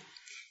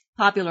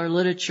popular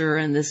literature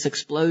and this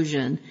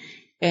explosion.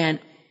 And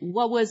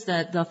what was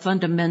the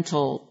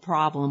fundamental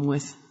problem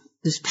with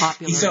this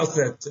popular? He felt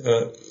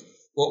that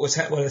what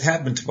had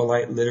happened to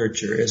polite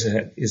literature is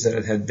that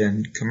it had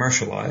been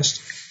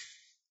commercialized.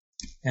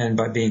 And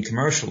by being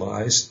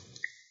commercialized,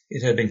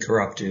 it had been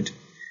corrupted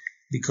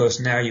because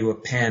now you were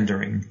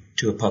pandering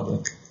to a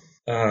public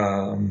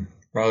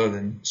rather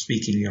than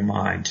speaking your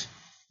mind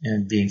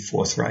and being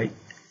forthright.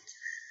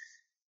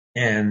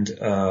 And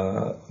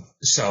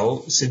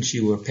so since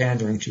you were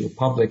pandering to a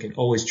public and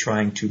always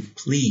trying to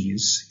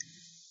please,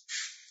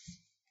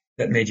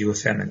 that made you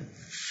effeminate.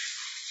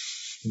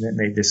 And that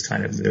made this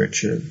kind of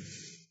literature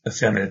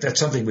effeminate. That's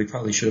something we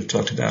probably should have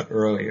talked about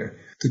earlier.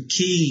 The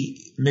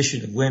key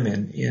mission of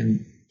women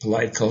in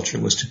polite culture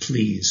was to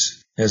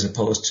please, as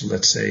opposed to,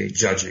 let's say,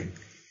 judging.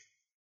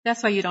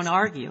 That's why you don't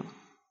argue.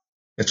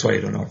 That's why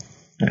you don't argue.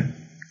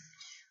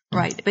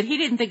 Right. But he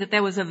didn't think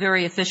that was a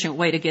very efficient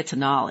way to get to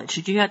knowledge.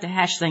 You had to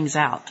hash things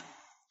out.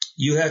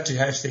 You had to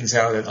hash things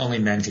out, and only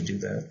men could do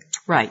that.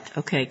 Right.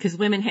 Okay. Because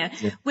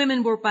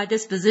women were by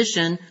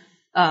disposition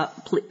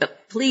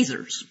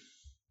pleasers.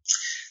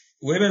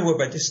 women were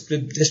by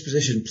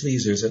disposition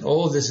pleasers, and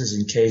all of this is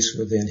encased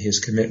within his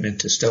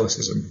commitment to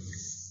Stoicism.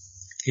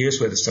 Here's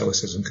where the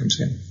Stoicism comes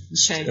in.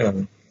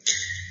 Okay.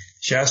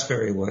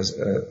 Shaftesbury was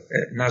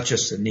not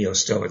just a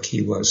neo-Stoic,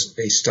 he was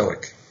a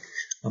Stoic,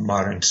 a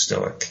modern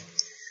Stoic.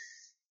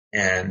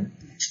 And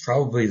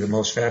probably the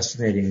most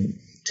fascinating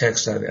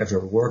text I've ever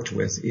worked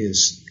with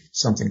is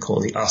something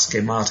called the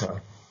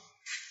Aschemata,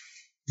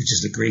 which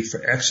is the Greek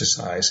for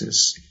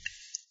exercises,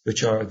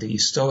 which are the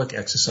Stoic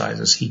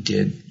exercises he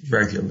did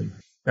regularly.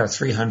 About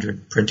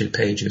 300 printed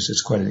pages.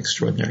 It's quite an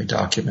extraordinary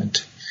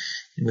document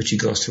in which he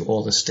goes through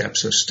all the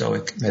steps of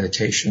Stoic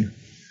meditation.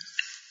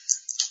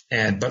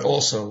 But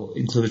also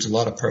includes a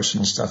lot of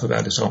personal stuff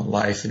about his own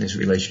life and his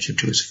relationship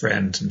to his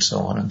friends and so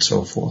on and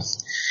so forth.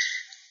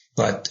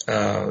 But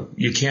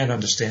you can't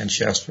understand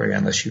Shaftesbury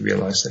unless you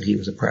realize that he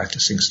was a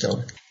practicing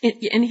Stoic.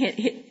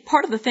 And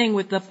part of the thing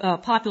with the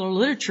popular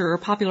literature or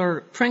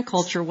popular print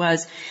culture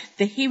was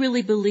that he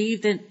really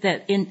believed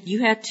that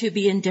you had to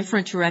be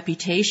indifferent to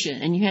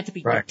reputation and you had to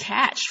be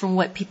detached from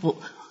what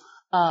people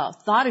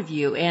thought of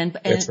you.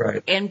 That's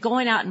right. And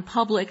going out in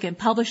public and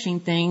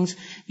publishing things,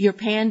 you're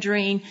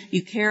pandering,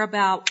 you care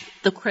about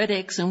the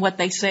critics and what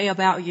they say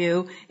about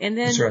you. And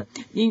then,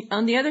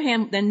 on the other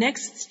hand, the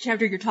next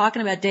chapter you're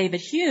talking about David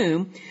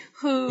Hume,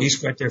 he's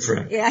quite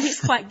different. Yeah, he's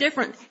quite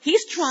different.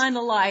 He's trying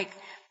to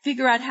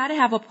figure out how to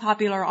have a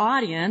popular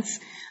audience,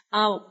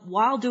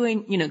 while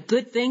doing,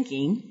 good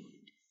thinking.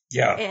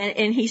 Yeah.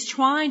 And he's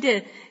trying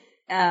to,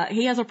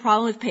 he has a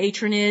problem with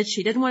patronage.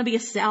 He doesn't want to be a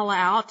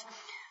sellout.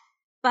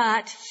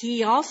 But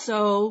he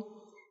also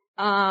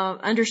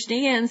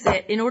understands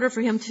that in order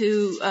for him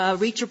to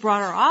reach a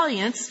broader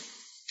audience,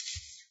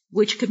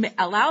 which could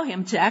allow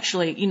him to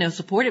actually,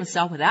 support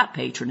himself without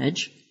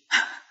patronage.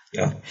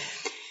 Yeah,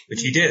 which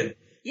he did.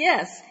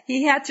 Yes,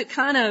 he had to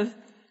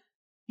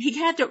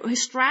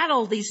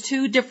straddle these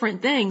two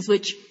different things,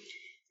 which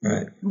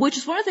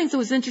is one of the things that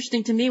was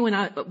interesting to me when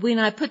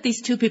I put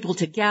these two people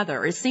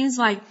together. It seems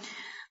like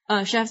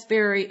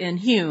Shaftesbury and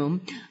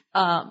Hume.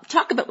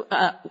 Talk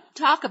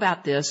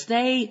about this.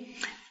 They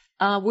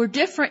were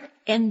different,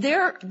 and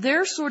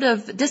their sort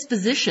of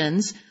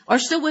dispositions are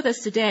still with us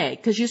today.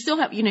 Because you still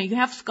have, you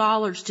have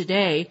scholars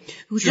today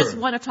who just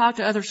want to talk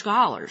to other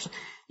scholars.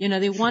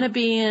 They want to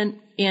be in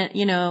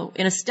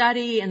a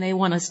study, and they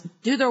want to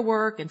do their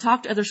work and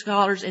talk to other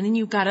scholars. And then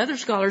you've got other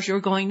scholars who are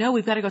going, no,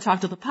 we've got to go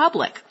talk to the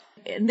public.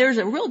 And there's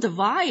a real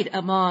divide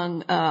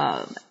among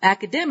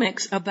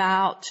academics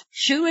about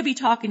should we be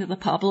talking to the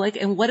public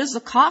and what is the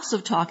cost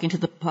of talking to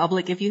the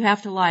public if you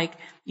have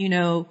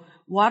to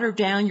water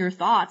down your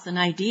thoughts and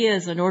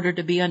ideas in order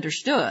to be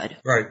understood.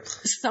 Right.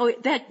 So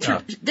that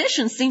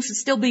tradition seems to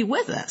still be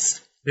with us.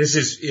 This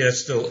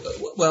is still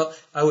well.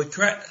 I would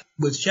correct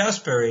with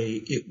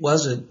Shaftesbury. It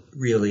wasn't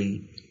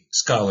really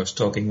scholars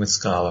talking with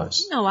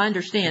scholars. No, I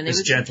understand. It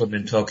was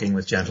gentlemen talking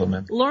with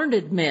gentlemen.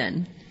 Learned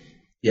men.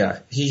 Yeah,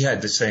 he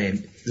had the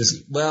same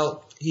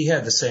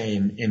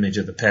image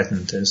of the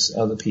pedant as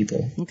other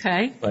people.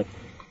 Okay. But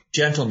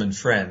gentlemen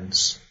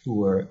friends who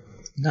were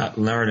not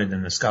learned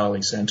in the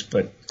scholarly sense,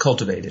 but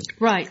cultivated.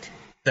 Right.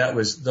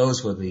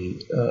 Those were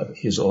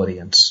his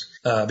audience.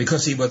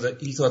 Because he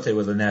thought they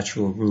were the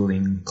natural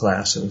ruling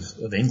class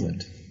of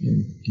England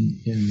in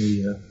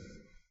the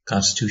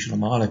constitutional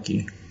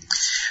monarchy.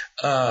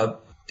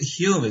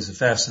 Hume is a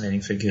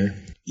fascinating figure.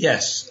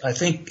 Yes, I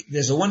think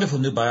there's a wonderful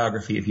new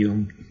biography of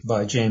Hume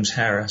by James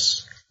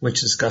Harris,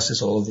 which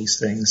discusses all of these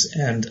things.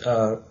 And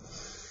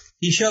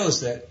he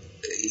shows that,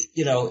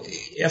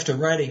 after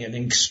writing an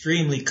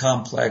extremely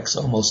complex,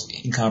 almost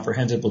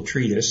incomprehensible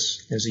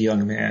treatise as a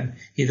young man,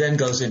 he then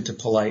goes into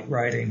polite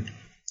writing,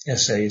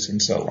 essays, and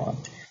so on.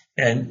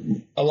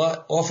 And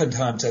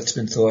oftentimes that's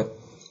been thought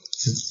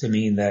to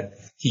mean that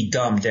he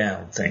dumbed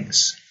down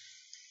things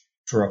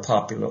for a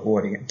popular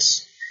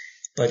audience.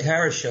 But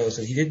Harris shows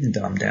that he didn't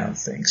dumb down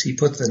things. He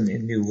put them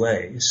in new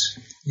ways,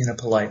 in a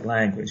polite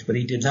language, but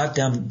he did not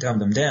dumb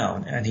them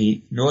down, and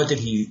nor did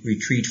he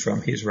retreat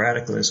from his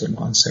radicalism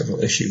on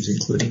several issues,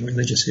 including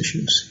religious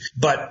issues.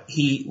 But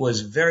he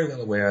was very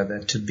well aware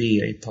that to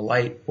be a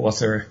polite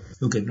author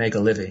who could make a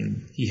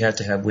living, he had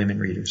to have women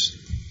readers.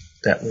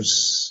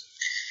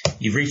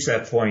 You've reached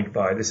that point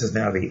this is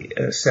now the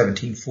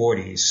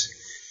 1740s,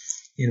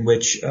 in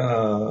which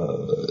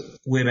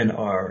women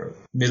are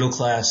middle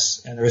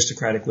class and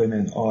aristocratic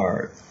women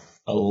are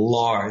a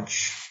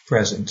large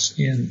presence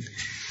in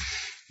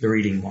the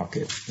reading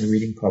market, the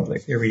reading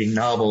public. They're reading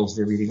novels,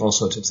 they're reading all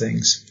sorts of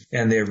things,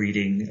 and they're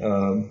reading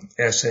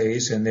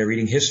essays, and they're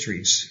reading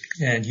histories.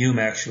 And Hume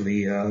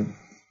actually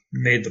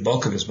made the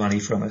bulk of his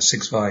money from a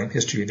 6-volume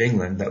history of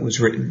England that was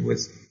written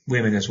with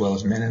women as well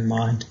as men in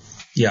mind.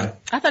 Yeah,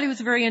 I thought that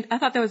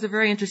was a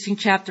very interesting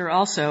chapter.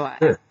 Also,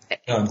 sure.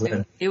 I'm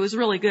glad. It was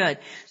really good.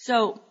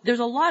 So there's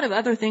a lot of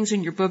other things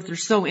in your book that are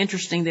so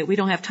interesting that we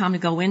don't have time to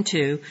go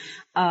into.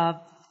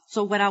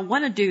 So what I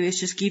want to do is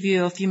just give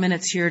you a few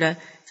minutes here to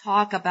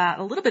talk about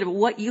a little bit of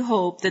what you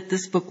hope that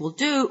this book will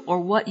do, or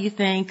what you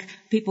think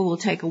people will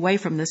take away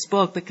from this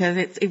book, because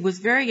it was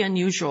very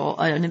unusual,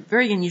 a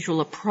very unusual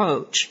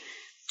approach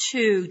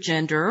to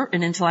gender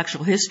in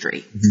intellectual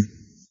history?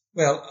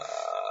 Well,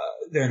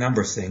 there are a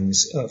number of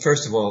things.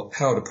 First of all,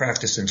 how to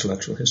practice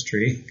intellectual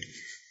history.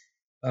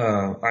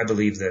 I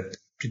believe that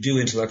to do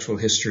intellectual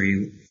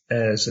history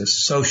as a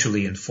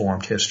socially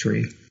informed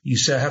history, you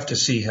have to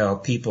see how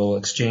people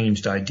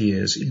exchanged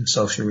ideas in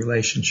social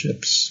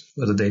relationships,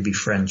 whether they be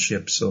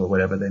friendships or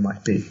whatever they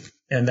might be.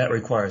 And that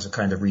requires a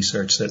kind of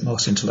research that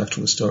most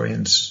intellectual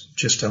historians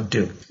just don't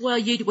do.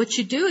 Well, what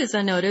you do is,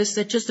 I notice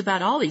that just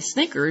about all these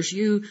thinkers,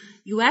 you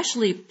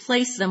actually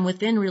place them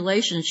within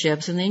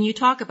relationships, and then you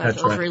talk about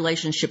those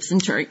relationships.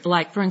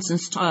 Like, for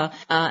instance,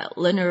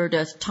 Leonard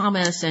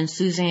Thomas and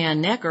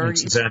Suzanne Necker.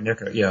 Suzanne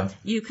Necker, yeah.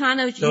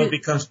 So it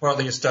becomes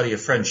partly a study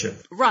of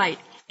friendship. Right.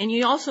 And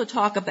you also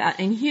talk about,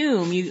 in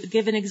Hume, you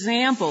give an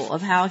example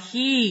of how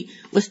he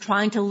was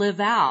trying to live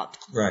out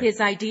his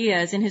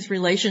ideas in his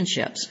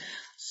relationships.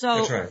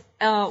 So, that's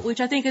right. Which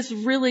I think is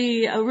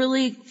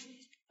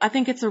I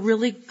think it's a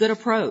really good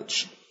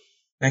approach.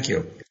 Thank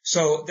you.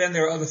 So then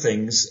there are other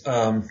things.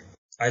 Part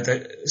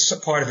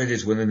of it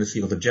is within the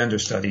field of gender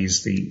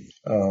studies,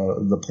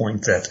 the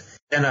point that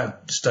you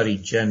cannot study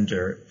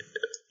gender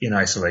in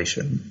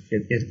isolation.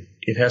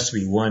 It has to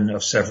be one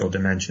of several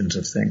dimensions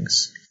of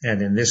things.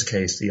 And in this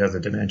case, the other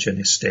dimension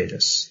is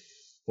status,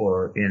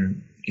 or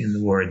in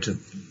the words of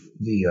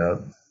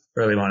the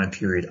early modern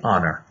period,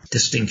 honor,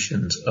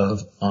 distinctions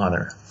of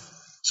honor.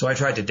 So I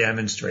tried to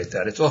demonstrate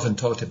that. It's often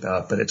talked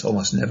about, but it's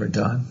almost never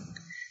done.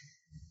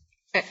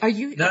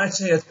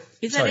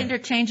 Is that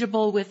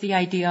interchangeable with the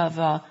idea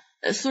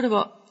of sort of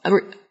a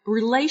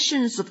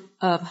relations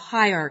of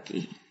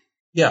hierarchy?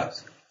 Yeah,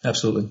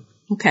 absolutely.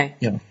 Okay.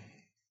 Yeah.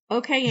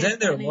 Okay. Then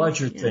there are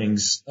larger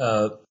things.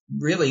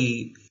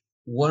 Really,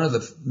 one of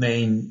the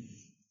main,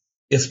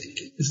 if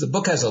the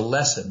book has a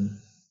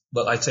lesson,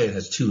 but I'd say it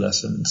has two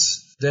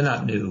lessons. They're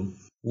not new.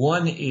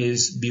 One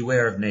is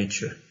beware of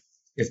nature.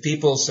 If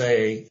people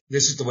say,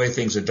 this is the way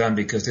things are done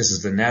because this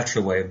is the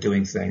natural way of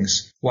doing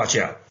things, watch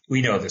out.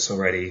 We know this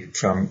already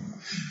from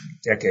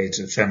decades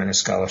of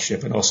feminist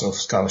scholarship and also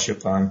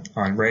scholarship on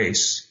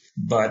race,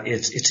 but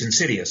it's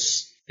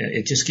insidious.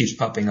 It just keeps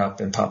popping up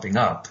and popping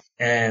up.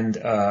 And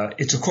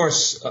it's, of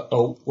course,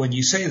 when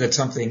you say that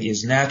something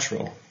is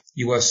natural,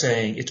 you are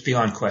saying it's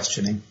beyond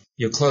questioning.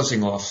 You're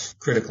closing off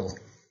critical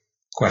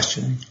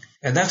questioning.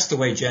 And that's the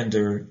way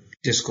gender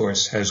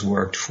discourse has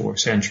worked for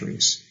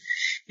centuries.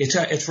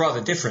 It's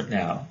rather different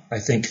now. I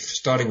think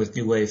starting with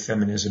New Wave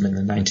feminism in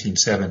the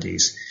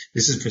 1970s,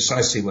 this is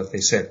precisely what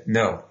they said.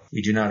 No,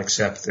 we do not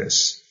accept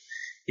this.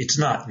 It's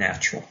not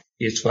natural.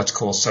 It's what's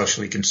called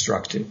socially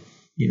constructed.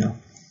 It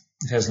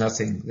has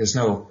nothing,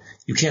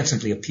 you can't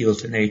simply appeal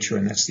to nature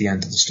and that's the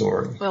end of the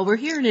story. Well, we're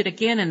hearing it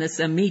again in this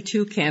Me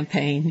Too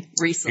campaign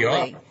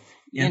recently.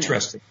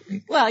 Interesting.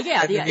 Well,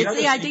 yeah,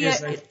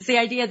 it's the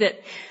idea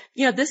that,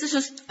 this is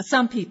just,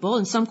 some people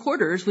in some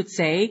quarters would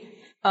say,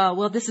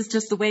 well, this is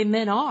just the way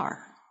men are.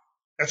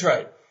 That's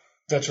right.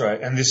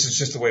 And this is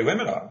just the way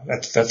women are.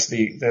 That's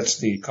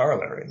the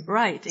corollary.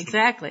 Right,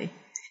 exactly.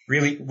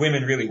 Really,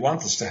 women really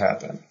want this to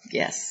happen.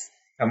 Yes.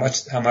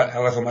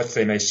 However much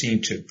they may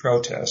seem to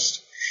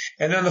protest.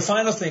 And then the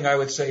final thing I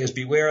would say is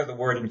beware of the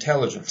word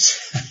intelligence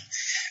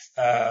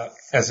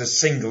as a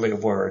singular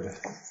word.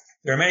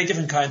 There are many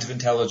different kinds of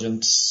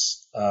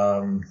intelligence.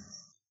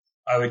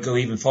 I would go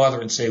even farther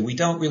and say we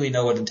don't really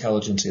know what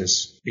intelligence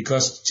is,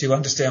 because to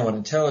understand what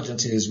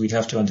intelligence is, we'd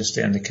have to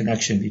understand the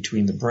connection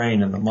between the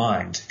brain and the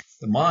mind.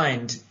 The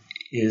mind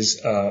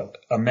is a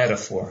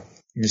metaphor.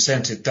 In a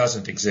sense, it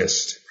doesn't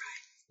exist.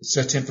 It's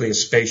just simply a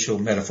spatial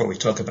metaphor. We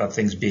talk about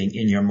things being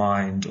in your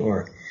mind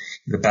or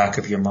in the back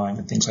of your mind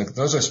and things like that.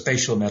 Those are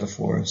spatial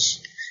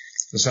metaphors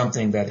for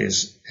something that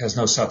has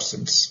no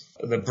substance.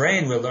 The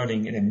brain we're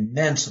learning an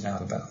immense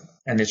amount about.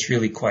 And it's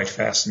really quite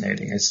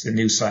fascinating. It's the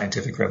new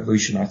scientific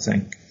revolution, I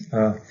think,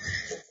 the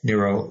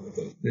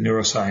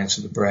neuroscience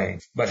of the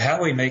brain. But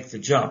how we make the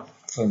jump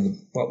from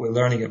what we're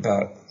learning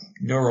about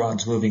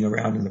neurons moving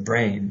around in the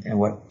brain and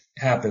what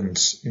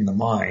happens in the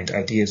mind,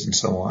 ideas and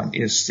so on,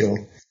 is still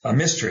a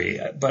mystery.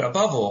 But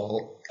above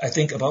all,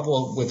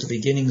 with the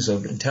beginnings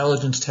of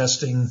intelligence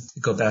testing,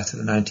 go back to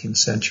the 19th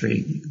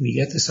century, we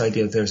get this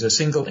idea that there's a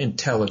single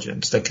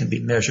intelligence that can be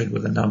measured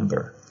with a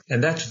number.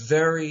 And that's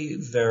very,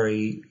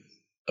 very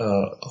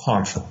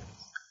harmful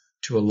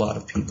to a lot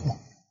of people,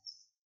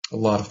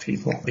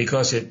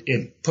 because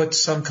it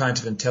puts some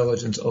kinds of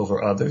intelligence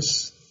over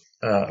others.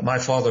 My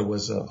father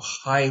was a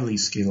highly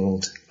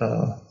skilled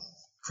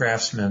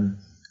craftsman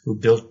who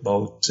built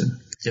boats and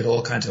did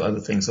all kinds of other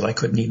things that I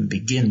couldn't even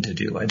begin to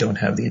do. I don't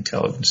have the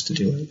intelligence to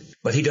do it.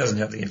 But he doesn't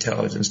have the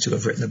intelligence to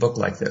have written a book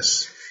like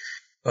this.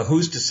 But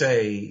who's to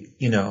say,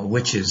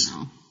 which is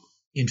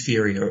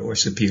inferior or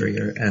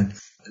superior? And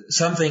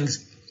some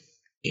things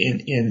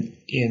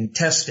in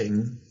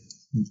testing,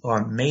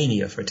 or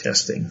mania for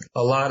testing,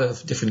 a lot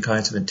of different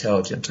kinds of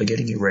intelligence are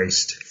getting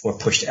erased or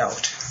pushed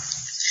out.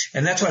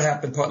 And that's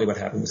partly what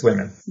happened with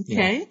women.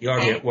 Okay. The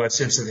argument was,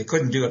 since they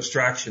couldn't do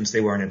abstractions, they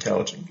weren't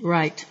intelligent.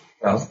 Right.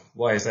 Well,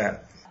 why is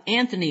that?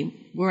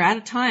 Anthony, we're out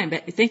of time,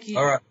 but thank you.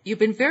 All right. You've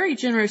been very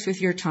generous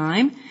with your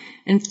time,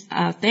 and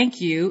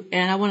thank you.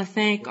 And I want to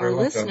thank our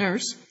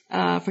listeners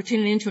for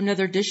tuning in to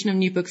another edition of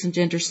New Books in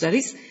Gender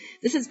Studies.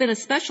 This has been a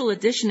special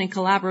edition in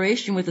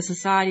collaboration with the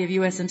Society of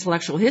U.S.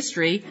 Intellectual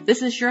History.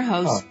 This is your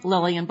host,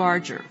 Lillian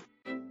Barger.